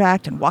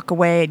contract and walk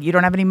away, and you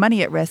don't have any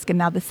money at risk, and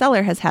now the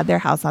seller has had their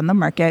house on the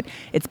market.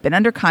 It's been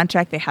under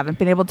contract. They haven't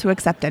been able to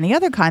accept any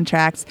other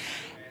contracts.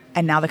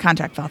 And now the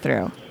contract fell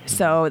through.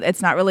 So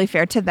it's not really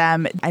fair to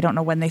them. I don't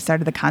know when they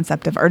started the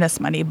concept of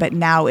earnest money, but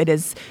now it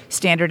is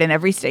standard in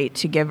every state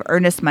to give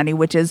earnest money,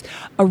 which is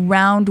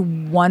around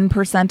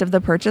 1% of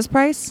the purchase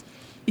price.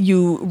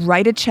 You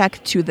write a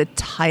check to the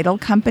title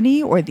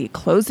company or the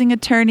closing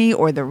attorney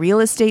or the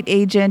real estate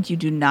agent. You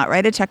do not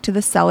write a check to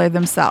the seller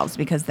themselves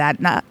because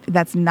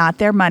that's not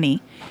their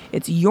money.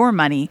 It's your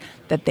money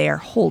that they are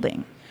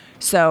holding.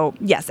 So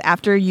yes,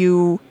 after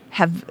you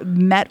have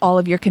met all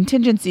of your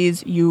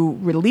contingencies, you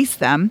release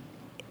them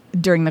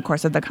during the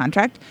course of the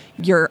contract.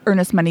 Your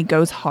earnest money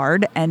goes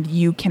hard and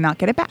you cannot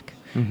get it back.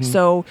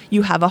 So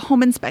you have a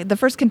home inspection. The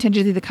first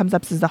contingency that comes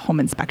up is the home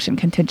inspection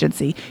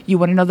contingency. You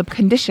want to know the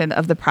condition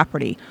of the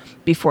property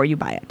before you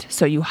buy it.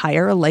 So you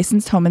hire a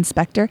licensed home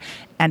inspector.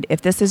 And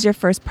if this is your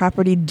first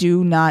property,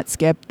 do not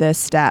skip this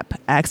step! !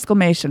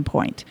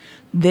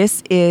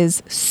 This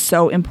is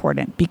so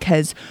important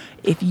because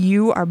if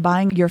you are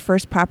buying your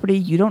first property,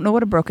 you don't know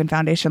what a broken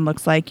foundation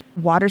looks like.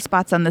 Water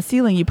spots on the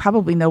ceiling, you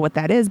probably know what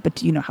that is, but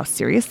do you know how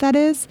serious that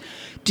is?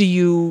 Do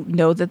you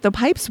know that the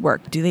pipes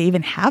work? Do they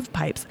even have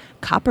pipes?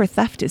 Copper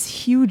theft is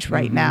huge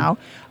right now.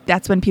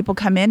 That's when people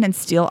come in and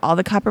steal all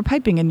the copper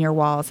piping in your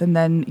walls, and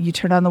then you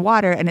turn on the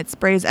water and it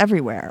sprays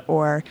everywhere.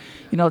 Or,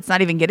 let's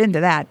not even get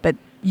into that, but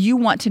you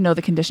want to know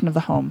the condition of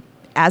the home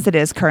as it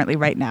is currently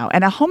right now.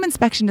 And a home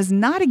inspection is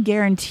not a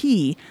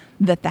guarantee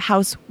that the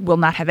house will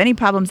not have any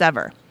problems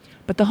ever.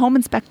 But the home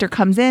inspector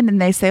comes in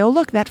and they say, oh,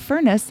 look, that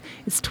furnace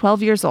is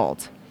 12 years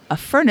old. A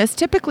furnace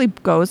typically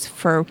goes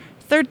for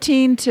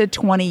 13 to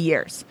 20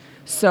 years.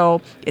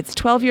 So it's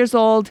 12 years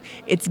old,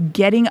 it's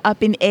getting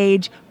up in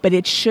age, but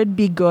it should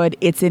be good.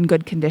 It's in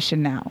good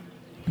condition now.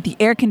 The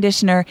air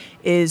conditioner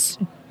is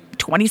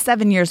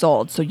 27 years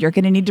old, so you're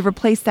going to need to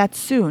replace that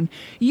soon.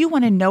 You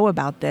want to know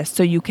about this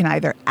so you can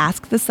either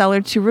ask the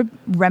seller to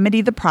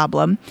remedy the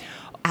problem,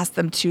 ask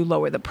them to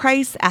lower the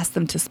price, ask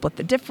them to split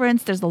the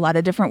difference. There's a lot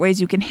of different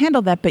ways you can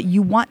handle that, but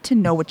you want to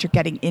know what you're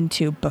getting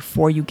into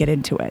before you get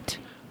into it.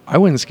 I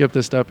wouldn't skip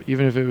this step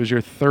even if it was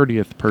your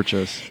 30th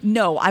purchase.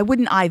 No, I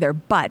wouldn't either,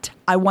 but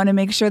I want to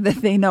make sure that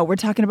they know we're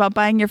talking about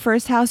buying your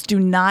first house. Do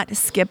not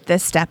skip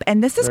this step.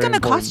 And this is going to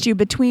cost you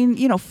between,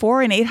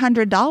 $400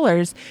 and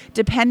 $800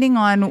 depending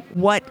on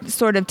what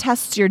sort of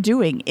tests you're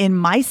doing. In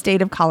my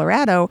state of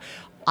Colorado,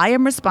 I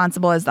am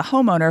responsible as the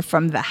homeowner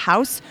from the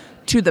house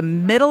to the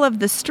middle of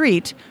the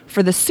street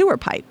for the sewer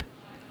pipe.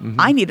 Mm-hmm.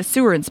 I need a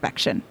sewer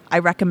inspection. I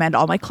recommend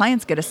all my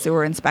clients get a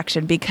sewer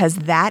inspection because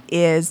that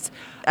is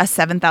a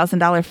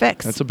 $7,000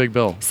 fix. That's a big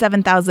bill.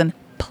 $7,000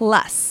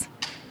 plus.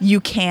 You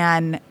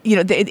can,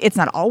 it's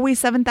not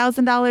always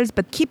 $7,000,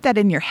 but keep that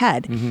in your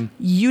head. Mm-hmm.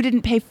 You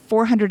didn't pay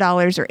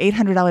 $400 or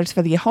 $800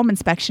 for the home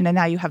inspection, and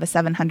now you have a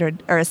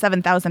 $700 or a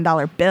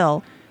 $7,000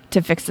 bill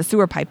to fix the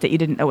sewer pipe that you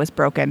didn't know was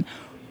broken.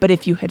 But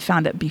if you had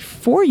found it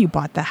before you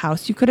bought the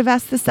house, you could have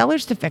asked the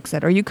sellers to fix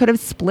it, or you could have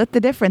split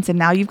the difference, and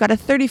now you've got a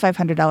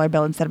 $3,500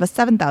 bill instead of a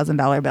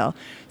 $7,000 bill.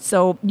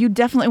 So you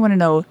definitely want to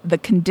know the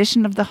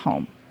condition of the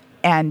home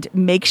and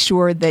make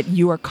sure that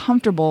you are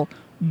comfortable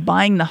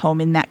buying the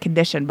home in that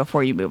condition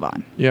before you move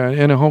on. Yeah,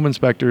 and a home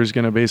inspector is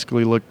going to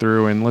basically look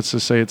through, and let's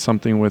just say it's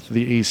something with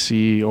the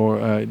AC or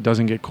it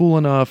doesn't get cool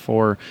enough,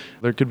 or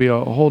there could be a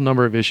whole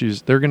number of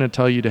issues. They're going to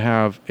tell you to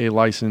have a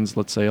licensed,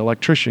 let's say,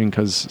 electrician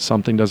because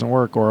something doesn't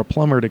work, or a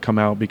plumber to come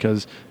out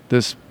because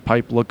this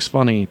pipe looks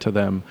funny to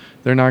them.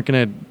 They're not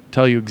going to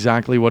tell you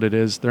exactly what it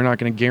is. They're not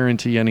going to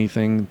guarantee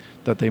anything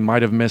that they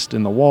might have missed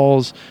in the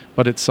walls,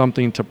 but it's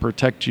something to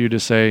protect you to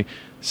say,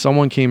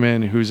 someone came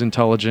in who's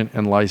intelligent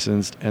and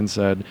licensed and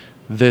said,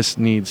 this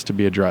needs to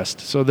be addressed.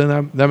 So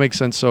then that makes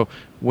sense. So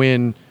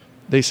when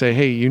they say,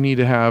 hey, you need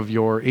to have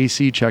your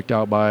AC checked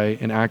out by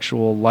an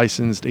actual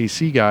licensed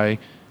AC guy,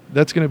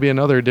 that's going to be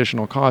another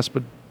additional cost,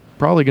 but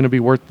probably going to be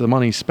worth the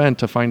money spent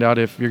to find out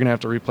if you're going to have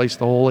to replace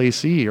the whole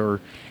AC or...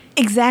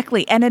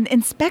 Exactly. And an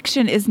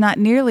inspection is not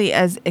nearly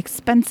as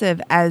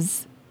expensive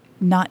as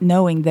not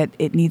knowing that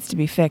it needs to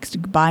be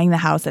fixed, buying the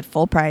house at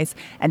full price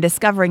and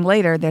discovering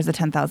later there's a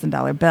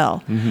 $10,000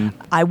 bill. Mm-hmm.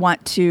 I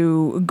want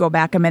to go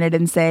back a minute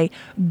and say,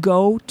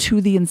 go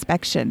to the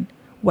inspection.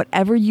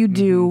 Whatever you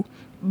do,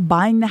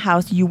 buying the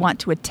house, you want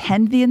to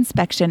attend the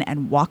inspection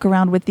and walk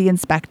around with the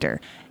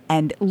inspector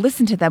and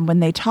listen to them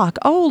when they talk.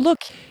 Oh,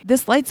 look,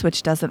 this light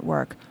switch doesn't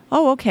work.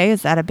 Oh, okay.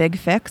 Is that a big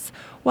fix?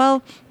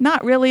 Well,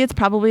 not really. It's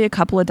probably a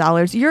couple of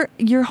dollars.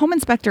 Your home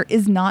inspector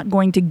is not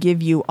going to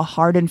give you a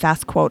hard and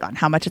fast quote on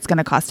how much it's going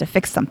to cost to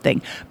fix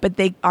something, but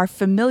they are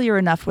familiar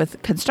enough with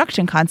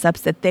construction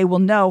concepts that they will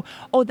know,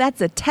 oh,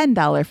 that's a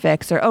 $10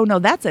 fix, or oh, no,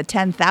 that's a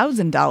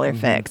 $10,000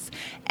 fix.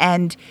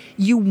 And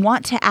you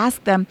want to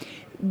ask them,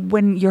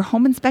 when your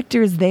home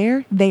inspector is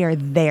there, they are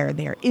there.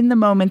 They're in the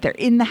moment. They're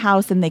in the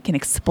house, and they can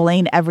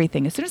explain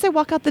everything. As soon as they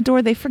walk out the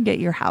door, they forget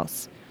your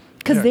house.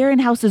 Because they're in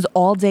houses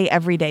all day,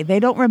 every day. They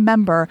don't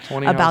remember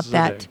about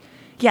that.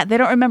 Yeah, they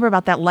don't remember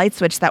about that light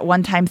switch that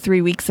one time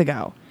 3 weeks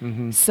ago.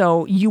 Mm-hmm.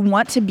 So you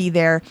want to be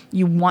there.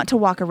 You want to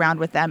walk around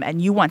with them,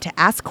 and you want to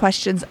ask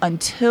questions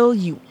until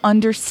you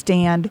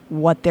understand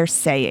what they're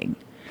saying.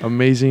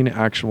 Amazing,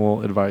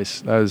 actionable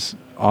advice. That is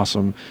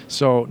awesome.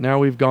 So now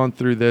we've gone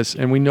through this,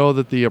 and we know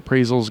that the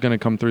appraisal is going to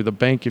come through the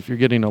bank. If you're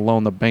getting a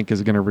loan, the bank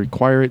is going to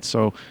require it.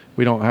 So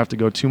we don't have to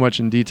go too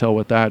much in detail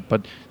with that.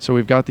 But so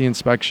we've got the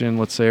inspection.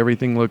 Let's say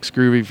everything looks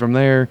groovy from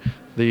there.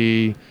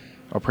 The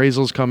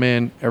appraisals come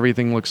in.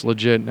 Everything looks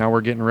legit. Now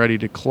we're getting ready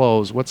to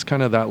close. What's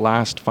kind of that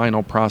last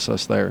final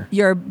process there?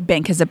 Your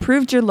bank has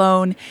approved your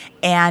loan,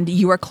 and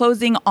you are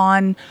closing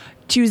on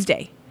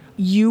Tuesday.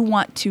 You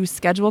want to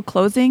schedule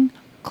closing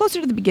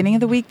closer to the beginning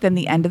of the week than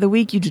the end of the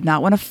week. You do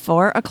not want a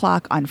 4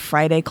 o'clock on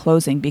Friday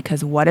closing,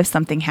 because what if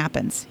something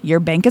happens?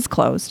 Your bank is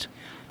closed.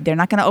 They're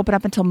not going to open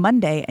up until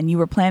Monday, and you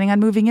were planning on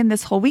moving in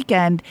this whole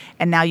weekend,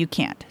 and now you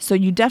can't. So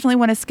you definitely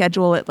want to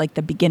schedule it like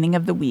the beginning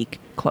of the week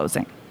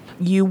closing.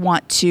 You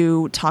want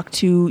to talk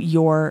to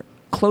your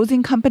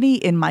closing company.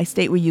 In my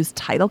state, we use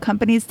title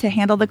companies to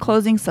handle the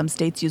closing. Some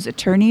states use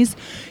attorneys.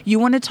 You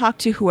want to talk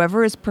to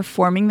whoever is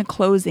performing the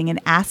closing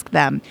and ask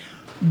them,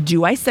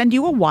 do I send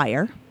you a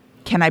wire?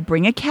 Can I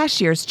bring a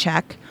cashier's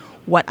check?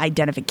 What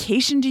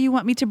identification do you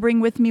want me to bring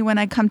with me when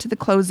I come to the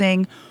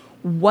closing?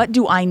 What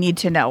do I need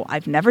to know?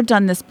 I've never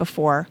done this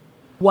before.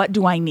 What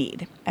do I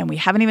need? And we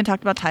haven't even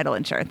talked about title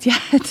insurance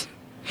yet.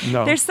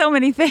 No. There's so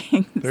many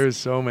things. There's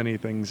so many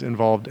things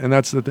involved. And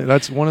that's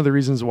that's one of the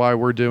reasons why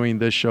we're doing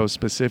this show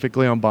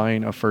specifically on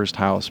buying a first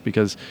house,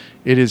 because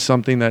it is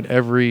something that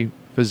every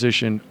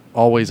physician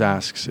always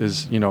asks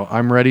is,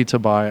 I'm ready to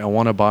buy, I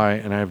want to buy,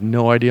 and I have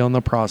no idea on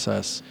the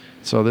process.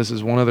 So this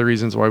is one of the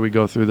reasons why we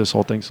go through this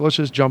whole thing. So let's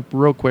just jump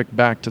real quick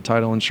back to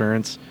title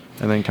insurance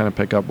and then kind of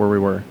pick up where we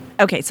were.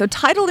 Okay, so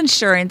title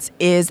insurance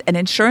is an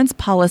insurance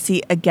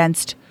policy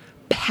against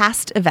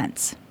past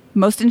events.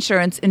 Most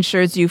insurance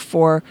insures you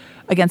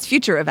against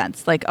future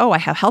events, like, I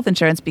have health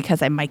insurance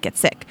because I might get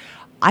sick.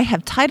 I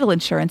have title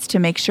insurance to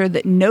make sure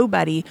that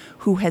nobody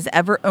who has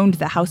ever owned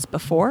the house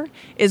before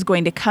is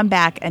going to come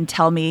back and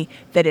tell me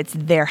that it's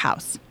their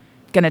house.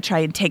 Going to try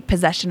and take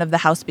possession of the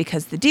house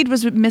because the deed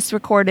was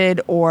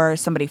misrecorded or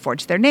somebody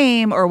forged their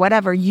name or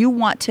whatever. You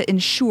want to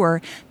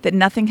ensure that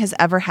nothing has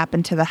ever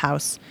happened to the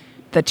house.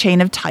 The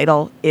chain of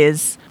title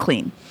is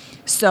clean.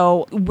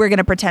 So we're going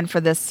to pretend for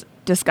this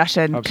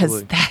discussion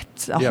because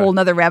that's a whole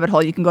nother rabbit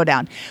hole you can go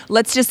down.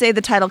 Let's just say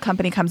the title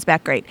company comes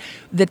back great.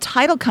 The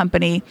title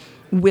company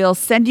will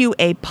send you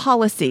a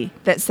policy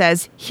that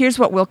says, here's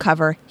what we'll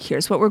cover,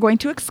 here's what we're going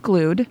to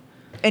exclude,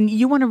 and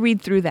you want to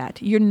read through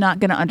that. You're not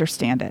going to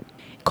understand it.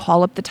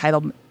 Call up the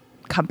title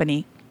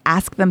company,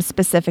 ask them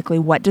specifically,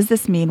 what does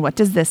this mean? What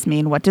does this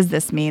mean? What does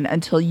this mean?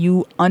 Until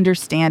you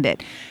understand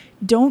it.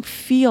 Don't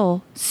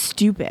feel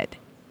stupid.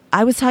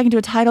 I was talking to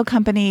a title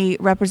company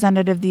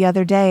representative the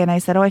other day, and I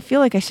said, I feel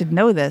like I should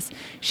know this.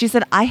 She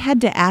said, I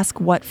had to ask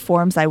what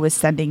forms I was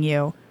sending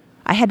you.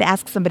 I had to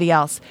ask somebody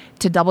else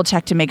to double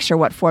check to make sure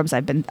what forms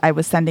I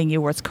was sending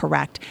you was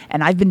correct.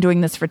 And I've been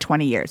doing this for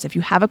 20 years. If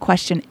you have a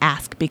question,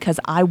 ask, because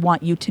I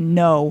want you to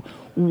know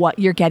what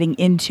you're getting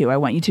into. I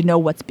want you to know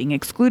what's being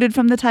excluded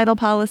from the title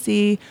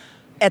policy,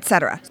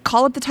 etc.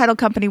 Call up the title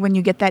company when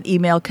you get that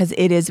email because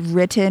it is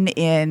written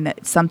in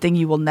something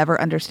you will never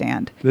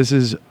understand. This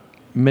is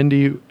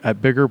Mindy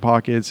at Bigger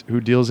Pockets, who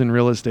deals in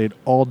real estate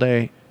all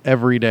day,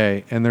 every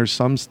day. And there's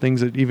some things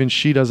that even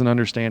she doesn't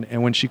understand.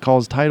 And when she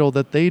calls title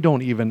that they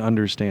don't even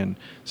understand.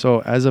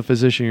 So as a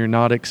physician, you're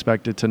not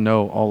expected to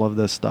know all of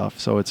this stuff.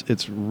 So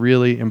it's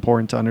really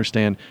important to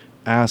understand.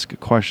 Ask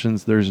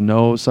questions. There's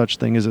no such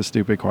thing as a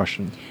stupid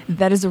question.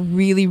 That is a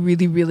really,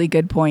 really, really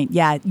good point.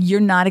 Yeah, you're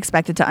not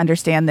expected to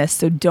understand this,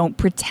 so don't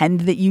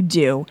pretend that you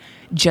do.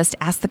 Just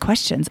ask the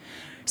questions.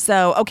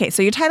 So, okay,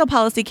 so your title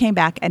policy came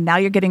back, and now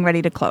you're getting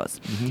ready to close.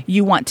 Mm-hmm.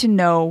 You want to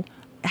know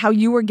how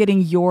you are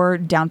getting your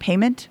down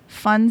payment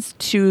funds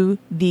to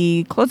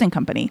the closing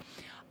company.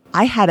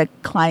 I had a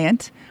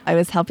client, I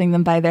was helping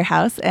them buy their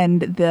house,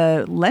 and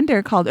the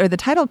lender called, or the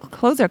title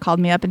closer called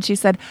me up, and she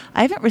said,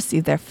 I haven't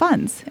received their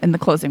funds. And the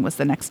closing was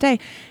the next day.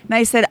 And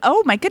I said,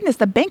 oh my goodness,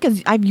 the bank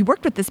I've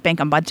worked with this bank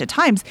a bunch of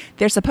times.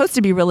 They're supposed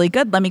to be really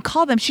good. Let me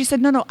call them. She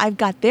said, no, I've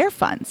got their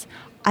funds.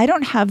 I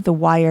don't have the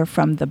wire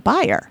from the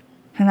buyer.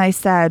 And I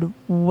said,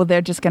 well,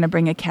 they're just going to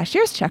bring a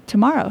cashier's check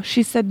tomorrow.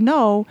 She said,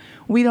 no,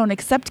 we don't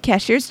accept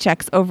cashier's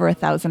checks over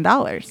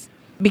 $1,000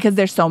 because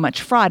there's so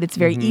much fraud. It's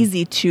very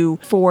easy to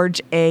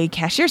forge a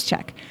cashier's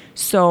check.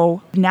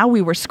 So now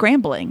we were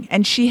scrambling.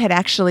 And she had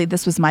actually,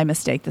 this was my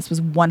mistake. This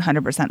was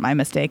 100% my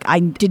mistake. I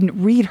didn't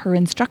read her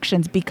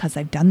instructions because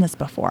I've done this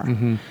before.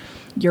 Mm-hmm.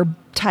 Your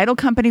title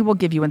company will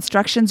give you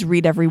instructions,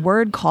 read every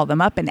word, call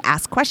them up and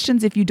ask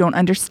questions if you don't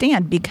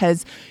understand,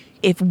 because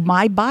if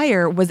my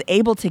buyer was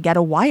able to get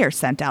a wire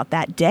sent out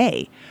that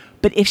day,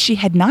 but if she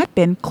had not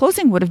been,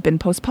 closing would have been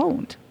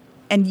postponed.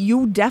 And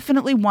you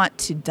definitely want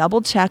to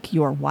double check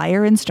your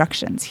wire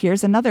instructions.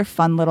 Here's another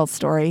fun little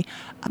story.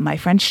 My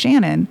friend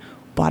Shannon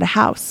bought a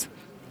house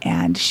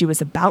and she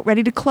was about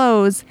ready to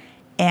close,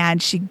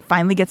 and she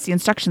finally gets the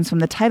instructions from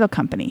the title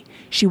company.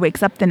 She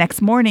wakes up the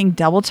next morning,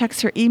 double checks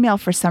her email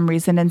for some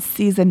reason, and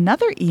sees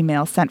another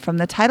email sent from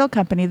the title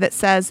company that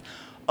says,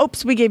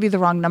 oops, we gave you the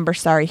wrong number.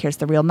 Sorry, here's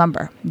the real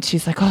number. And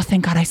she's like, oh,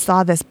 thank God I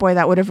saw this. Boy,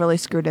 that would have really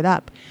screwed it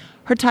up.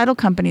 Her title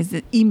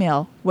company's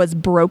email was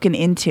broken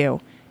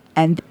into,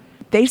 and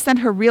they sent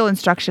her real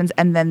instructions,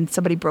 and then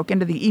somebody broke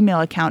into the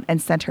email account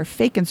and sent her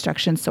fake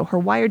instructions. So her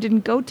wire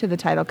didn't go to the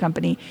title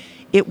company.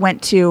 It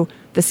went to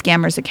the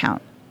scammer's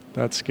account.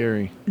 That's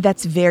scary.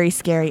 That's very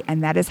scary,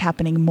 and that is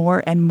happening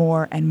more and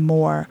more and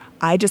more.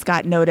 I just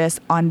got notice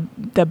on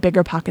the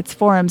Bigger Pockets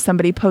forum.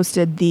 Somebody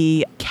posted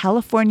the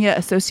California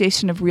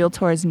Association of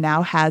Realtors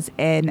now has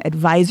an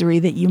advisory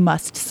that you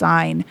must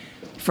sign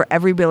for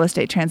every real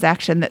estate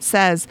transaction that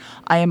says,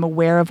 I am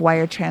aware of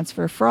wire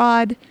transfer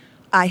fraud.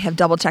 I have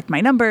double-checked my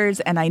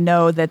numbers, and I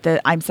know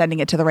that I'm sending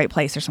it to the right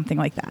place or something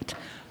like that.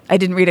 I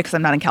didn't read it because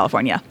I'm not in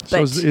California.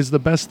 So is the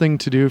best thing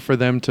to do for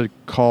them to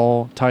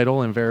call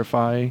title and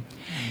verify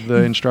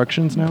the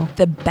instructions now?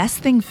 The best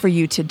thing for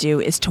you to do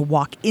is to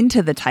walk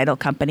into the title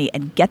company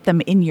and get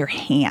them in your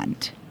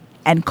hand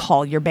and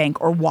call your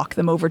bank or walk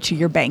them over to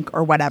your bank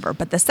or whatever.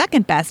 But the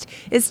second best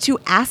is to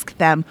ask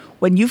them,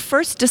 when you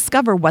first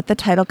discover what the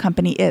title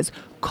company is,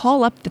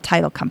 call up the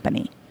title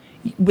company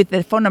with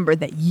the phone number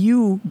that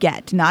you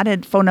get, not a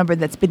phone number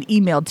that's been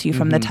emailed to you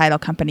from the title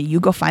company. You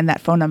go find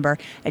that phone number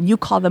and you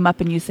call them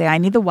up and you say, I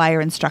need the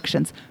wire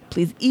instructions.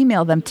 Please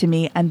email them to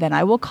me, and then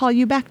I will call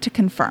you back to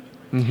confirm.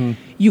 Mm-hmm.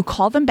 You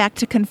call them back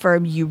to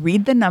confirm, you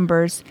read the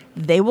numbers,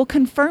 they will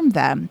confirm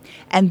them,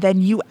 and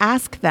then you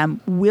ask them,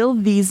 will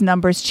these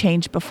numbers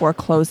change before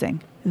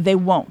closing? They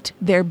won't.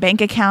 Their bank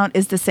account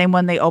is the same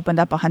one they opened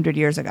up 100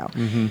 years ago.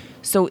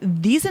 So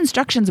these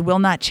instructions will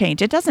not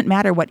change. It doesn't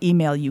matter what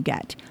email you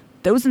get.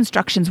 Those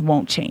instructions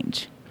won't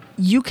change.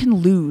 You can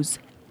lose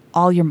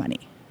all your money.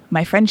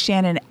 My friend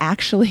Shannon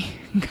actually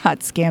got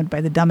scammed by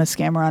the dumbest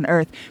scammer on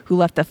earth, who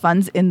left the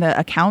funds in the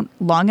account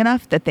long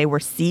enough that they were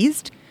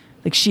seized.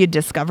 Like, she had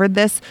discovered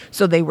this,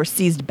 so they were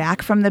seized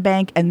back from the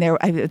bank, and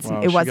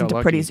it wasn't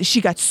a pretty. She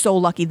got so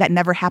lucky. That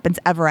never happens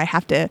ever. I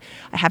have to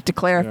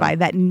clarify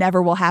that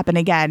never will happen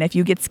again. If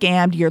you get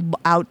scammed, you're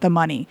out the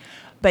money.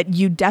 But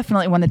you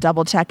definitely want to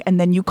double check, and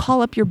then you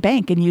call up your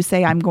bank and you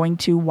say, I'm going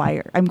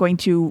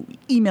to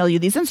email you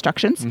these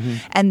instructions,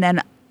 and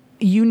then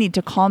you need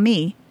to call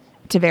me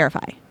to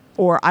verify,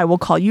 or I will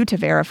call you to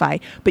verify.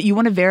 But you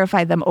want to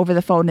verify them over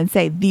the phone and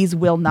say, these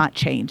will not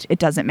change. It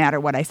doesn't matter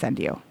what I send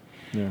you.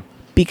 Yeah.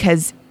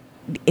 Because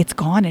it's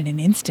gone in an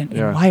instant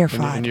in wire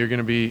fraud. And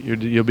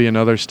you'll be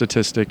another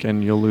statistic,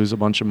 and you'll lose a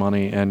bunch of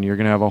money, and you're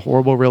going to have a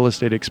horrible real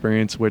estate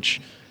experience, which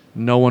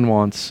no one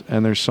wants.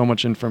 And there's so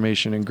much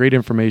information and great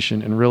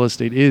information, and real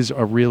estate is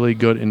a really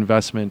good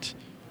investment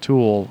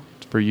tool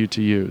for you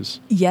to use.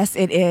 Yes,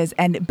 it is.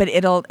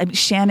 But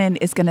Shannon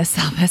is going to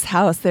sell this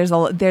house. There's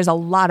a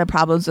lot of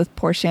problems with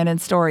poor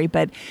Shannon's story,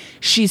 but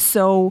she's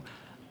so...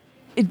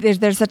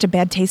 There's such a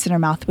bad taste in her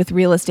mouth with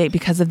real estate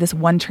because of this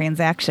one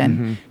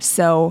transaction.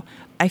 So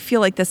I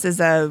feel like this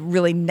is a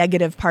really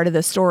negative part of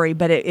the story,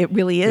 but it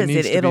really is.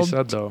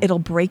 It'll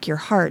break your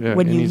heart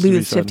when you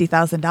lose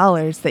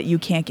 $50,000 that you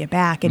can't get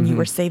back, and you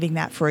were saving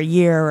that for a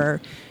year, or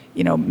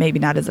maybe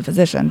not as a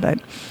physician, but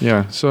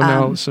So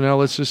now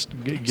let's just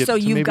get to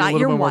maybe a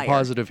little bit more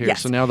positive here.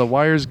 Yes. So now the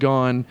wire's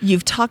gone.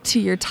 You've talked to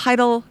your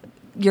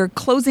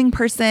closing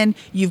person,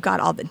 you've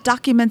got all the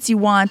documents you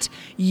want,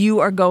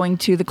 you are going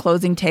to the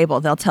closing table.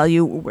 They'll tell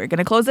you, we're going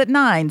to close at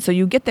 9. So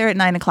you get there at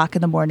 9 o'clock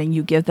in the morning,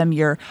 you give them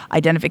your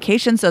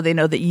identification so they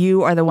know that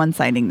you are the one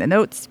signing the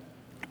notes.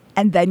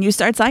 And then you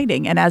start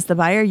signing. And as the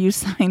buyer, you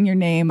sign your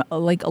name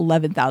like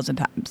 11,000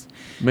 times.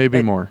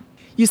 Maybe more.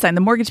 You sign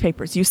the mortgage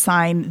papers, you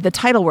sign the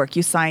title work,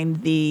 you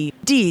sign the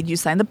deed, you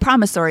sign the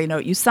promissory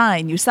note, you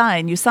sign.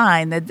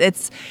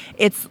 It's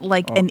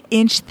like an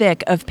inch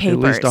thick of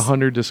papers. At least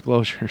 100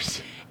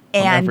 disclosures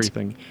on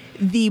everything.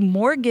 The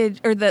mortgage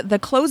or the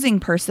closing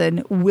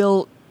person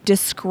will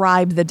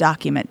describe the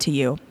document to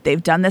you.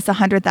 They've done this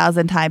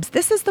 100,000 times.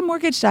 This is the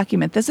mortgage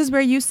document. This is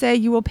where you say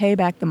you will pay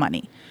back the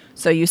money.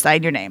 So you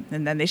sign your name,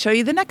 and then they show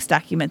you the next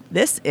document.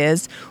 This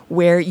is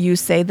where you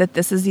say that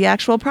this is the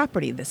actual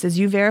property. This is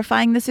you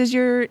verifying this is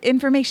your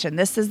information.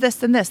 This is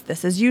this and this.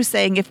 This is you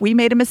saying if we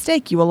made a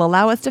mistake, you will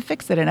allow us to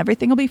fix it and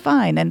everything will be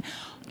fine. And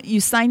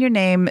you sign your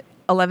name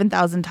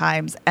 11,000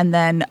 times, and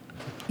then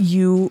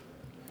you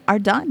are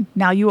done.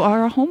 Now you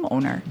are a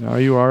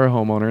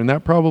homeowner. And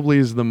that probably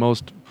is the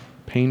most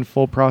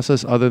painful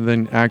process, other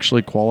than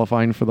actually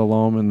qualifying for the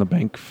loan and the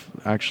bank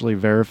actually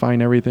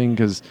verifying everything,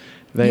 because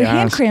your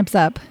hand cramps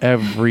up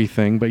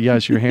everything. But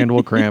yes, your hand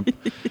will cramp,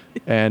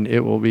 and it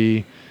will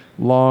be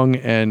long,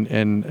 and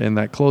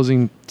that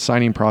closing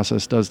signing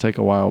process does take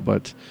a while,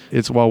 but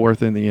it's well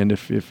worth it in the end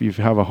if you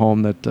have a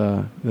home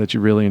that you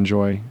really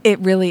enjoy. It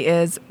really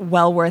is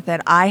well worth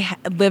it. I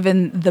live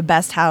in the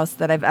best house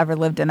that I've ever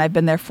lived in. I've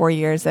been there 4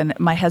 years, and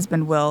my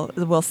husband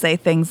will say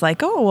things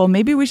like, "Oh, well,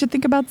 maybe we should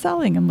think about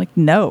selling." I'm like,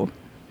 "No,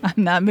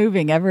 I'm not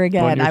moving ever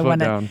again.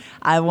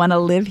 I want to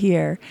live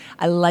here.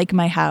 I like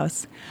my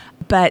house."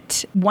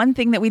 But one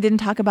thing that we didn't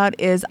talk about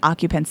is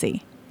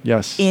occupancy.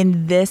 Yes.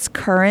 In this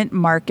current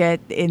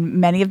market,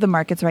 in many of the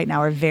markets right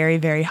now are very,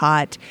 very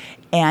hot,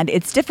 and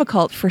it's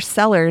difficult for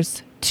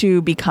sellers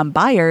to become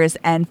buyers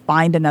and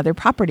find another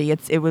property.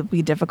 It would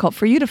be difficult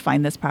for you to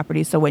find this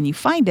property. So when you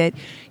find it,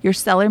 your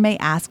seller may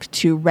ask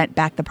to rent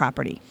back the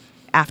property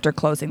after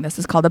closing. This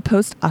is called a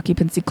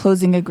post-occupancy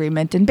closing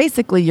agreement, and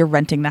basically you're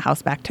renting the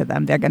house back to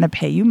them. They're going to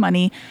pay you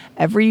money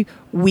every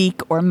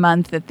week or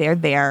month that they're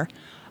there,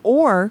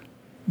 or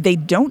they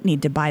don't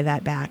need to buy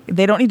that back.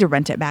 They don't need to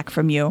rent it back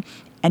from you,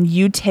 and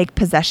you take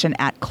possession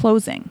at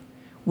closing,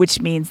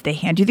 which means they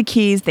hand you the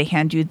keys, they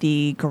hand you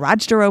the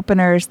garage door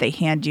openers, they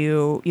hand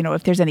you,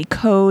 if there's any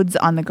codes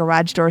on the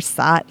garage door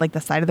side, like the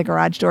side of the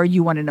garage door,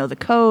 you want to know the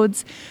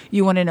codes.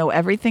 You want to know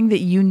everything that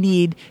you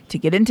need to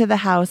get into the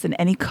house, and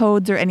any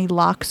codes or any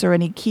locks or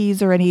any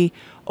keys or any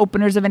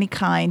openers of any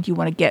kind you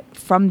want to get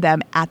from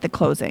them at the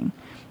closing.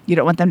 You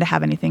don't want them to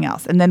have anything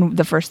else. And then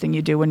the first thing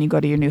you do when you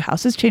go to your new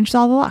house is change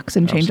all the locks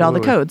and change all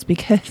the codes,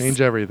 because change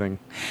everything.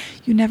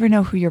 You never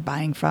know who you're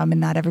buying from, and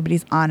not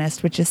everybody's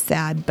honest, which is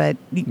sad. But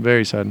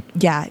very sad.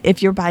 Yeah,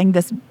 if you're buying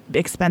this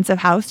expensive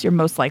house, you're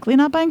most likely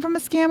not buying from a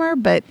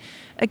scammer. But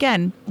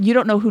again, you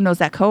don't know who knows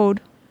that code.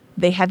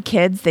 They have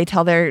kids. They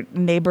tell their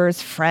neighbor's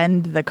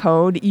friend the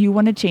code. You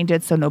want to change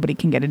it so nobody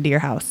can get into your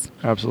house.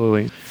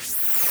 Absolutely.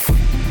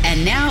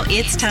 And now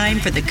it's time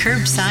for the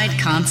Curbside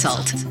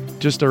Consult.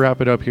 Just to wrap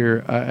it up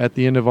here, at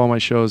the end of all my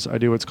shows, I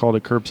do what's called a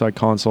curbside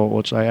consult,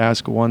 which I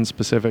ask one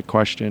specific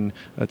question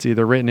that's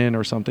either written in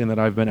or something that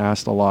I've been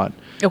asked a lot.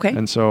 Okay.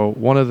 And so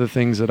one of the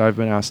things that I've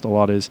been asked a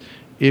lot is,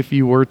 if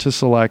you were to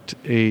select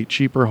a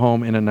cheaper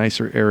home in a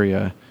nicer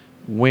area,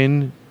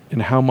 when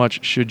and how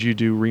much should you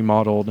do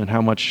remodeled, and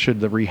how much should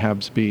the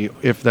rehabs be,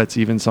 if that's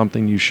even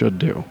something you should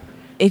do?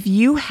 If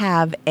you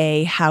have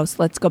a house,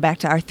 let's go back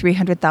to our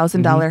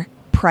 $300,000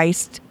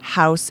 priced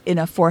house in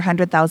a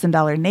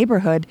 $400,000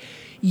 neighborhood,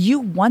 you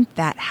want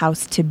that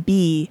house to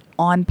be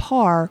on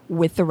par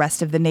with the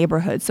rest of the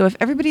neighborhood. So if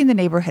everybody in the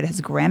neighborhood has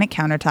granite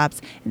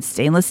countertops and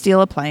stainless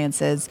steel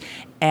appliances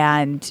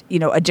and,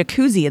 a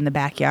jacuzzi in the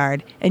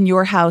backyard, and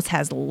your house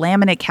has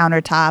laminate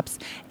countertops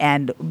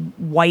and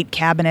white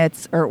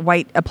cabinets or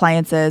white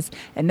appliances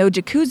and no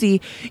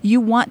jacuzzi,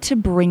 you want to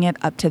bring it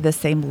up to the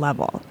same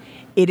level.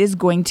 It is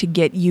going to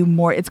get you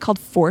more. It's called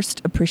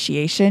forced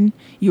appreciation.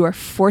 You are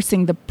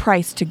forcing the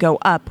price to go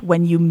up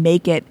when you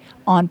make it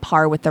on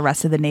par with the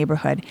rest of the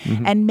neighborhood.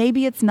 And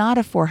maybe it's not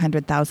a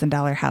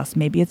 $400,000 house.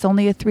 Maybe it's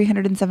only a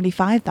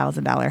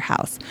 $375,000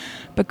 house.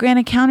 But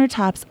granite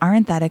countertops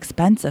aren't that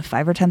expensive,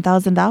 $5,000 or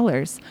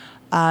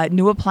 $10,000.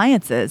 New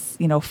appliances,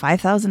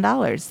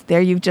 $5,000.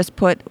 There you've just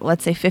put,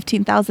 let's say,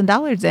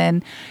 $15,000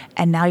 in,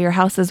 and now your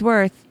house is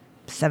worth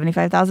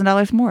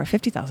 $75,000 more,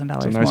 $50,000 more.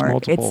 It's a nice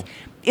multiple.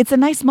 It's a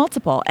nice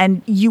multiple.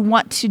 And you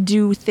want to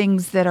do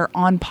things that are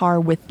on par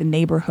with the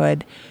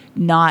neighborhood,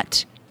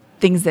 not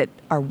things that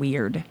are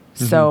weird.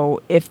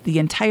 So if the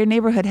entire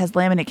neighborhood has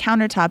laminate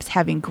countertops,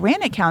 having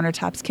granite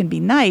countertops can be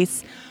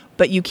nice,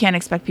 but you can't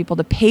expect people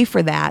to pay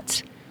for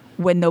that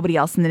when nobody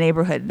else in the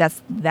neighborhood.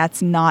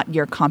 That's not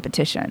your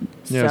competition.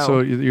 Yeah, so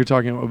you're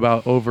talking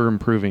about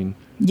over-improving.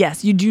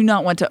 Yes, you do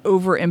not want to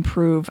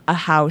over-improve a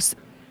house.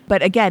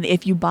 But again,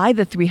 if you buy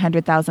the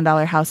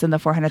 $300,000 house in the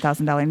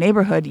 $400,000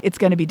 neighborhood, it's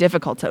going to be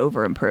difficult to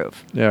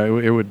over-improve. Yeah,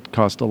 it would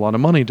cost a lot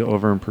of money to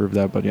over-improve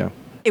that, but yeah.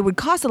 It would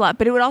cost a lot,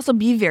 but it would also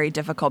be very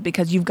difficult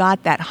because you've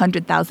got that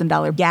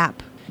 $100,000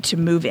 gap to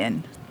move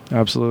in.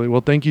 Absolutely.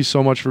 Well, thank you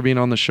so much for being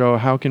on the show.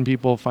 How can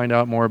people find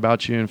out more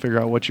about you and figure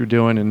out what you're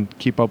doing and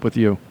keep up with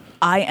you?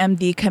 I am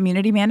the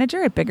community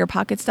manager at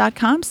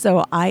biggerpockets.com,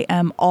 so I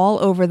am all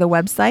over the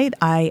website.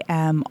 I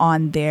am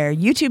on their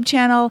YouTube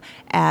channel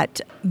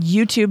at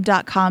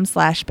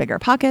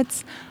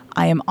youtube.com/biggerpockets.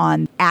 I am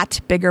on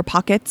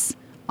 @biggerpockets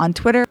on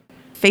Twitter,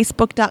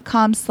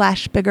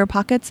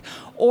 facebook.com/biggerpockets,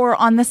 or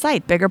on the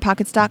site,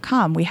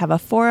 biggerpockets.com. We have a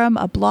forum,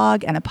 a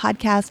blog, and a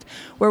podcast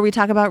where we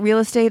talk about real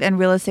estate and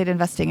real estate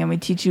investing, and we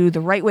teach you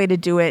the right way to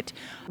do it.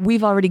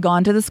 We've already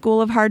gone to the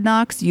School of Hard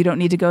Knocks. You don't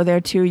need to go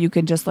there too. You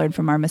can just learn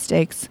from our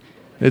mistakes.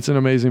 It's an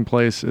amazing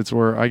place. It's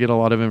where I get a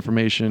lot of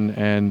information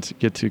and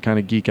get to kind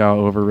of geek out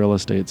over real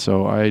estate.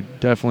 So I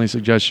definitely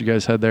suggest you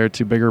guys head there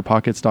to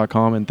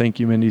biggerpockets.com. And thank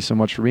you, Mindy, so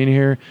much for being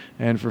here,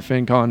 and for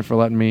FinCon for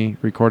letting me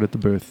record at the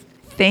booth.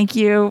 Thank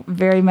you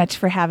very much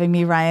for having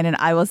me, Ryan, and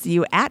I will see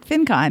you at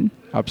FinCon.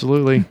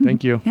 Absolutely.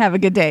 Thank you. Have a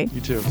good day.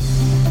 You too.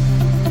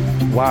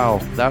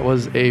 Wow, that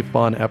was a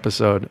fun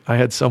episode. I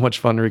had so much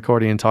fun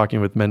recording and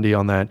talking with Mindy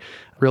on that.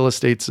 Real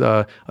estate's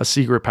a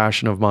secret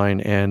passion of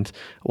mine. And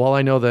while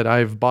I know that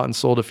I've bought and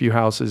sold a few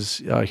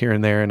houses here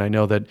and there, and I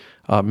know that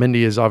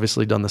Mindy has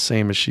obviously done the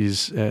same as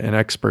she's an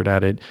expert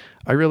at it,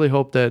 I really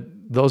hope that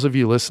those of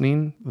you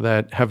listening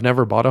that have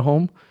never bought a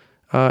home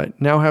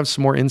now have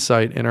some more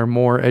insight and are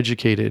more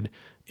educated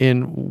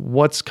in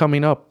what's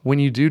coming up when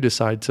you do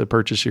decide to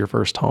purchase your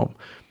first home.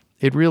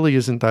 It really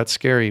isn't that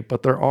scary,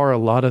 but there are a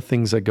lot of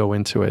things that go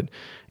into it.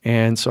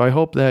 And so I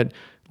hope that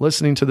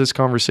listening to this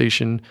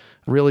conversation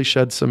really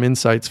sheds some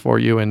insights for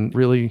you and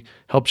really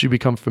helps you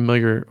become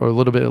familiar, or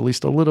at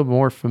least a little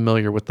more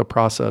familiar with the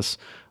process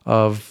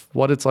of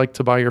what it's like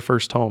to buy your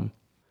first home.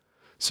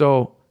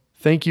 So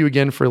thank you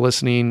again for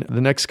listening.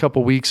 The next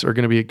couple weeks are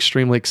going to be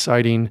extremely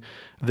exciting.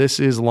 This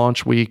is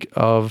launch week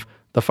of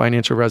the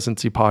Financial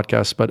Residency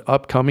Podcast, but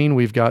upcoming,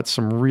 we've got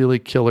some really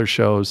killer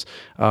shows.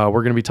 We're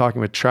going to be talking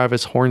with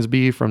Travis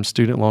Hornsby from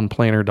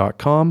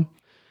StudentLoanPlanner.com,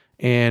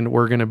 and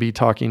we're going to be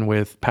talking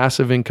with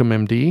Passive Income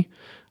MD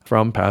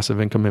from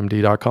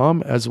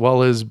PassiveIncomeMD.com, as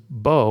well as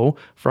Bo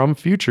from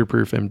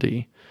Futureproof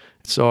MD.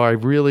 So I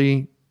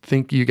really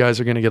think you guys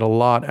are going to get a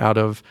lot out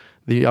of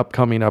the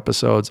upcoming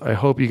episodes. I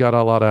hope you got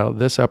a lot out of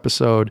this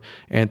episode,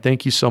 and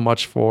thank you so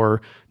much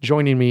for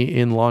joining me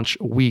in launch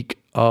week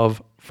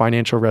of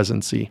Financial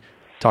Residency.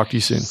 Talk to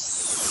you soon.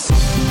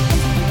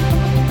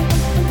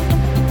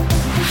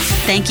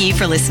 Thank you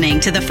for listening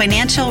to the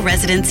Financial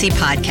Residency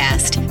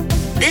Podcast.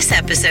 This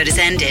episode is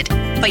ended,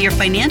 but your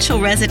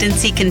financial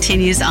residency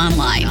continues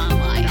online.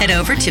 Head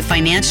over to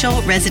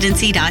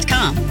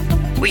financialresidency.com,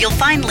 where you'll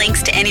find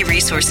links to any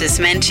resources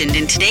mentioned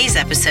in today's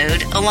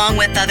episode, along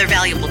with other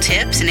valuable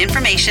tips and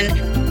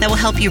information that will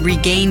help you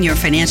regain your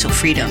financial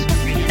freedom.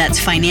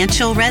 That's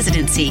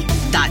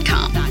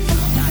financialresidency.com.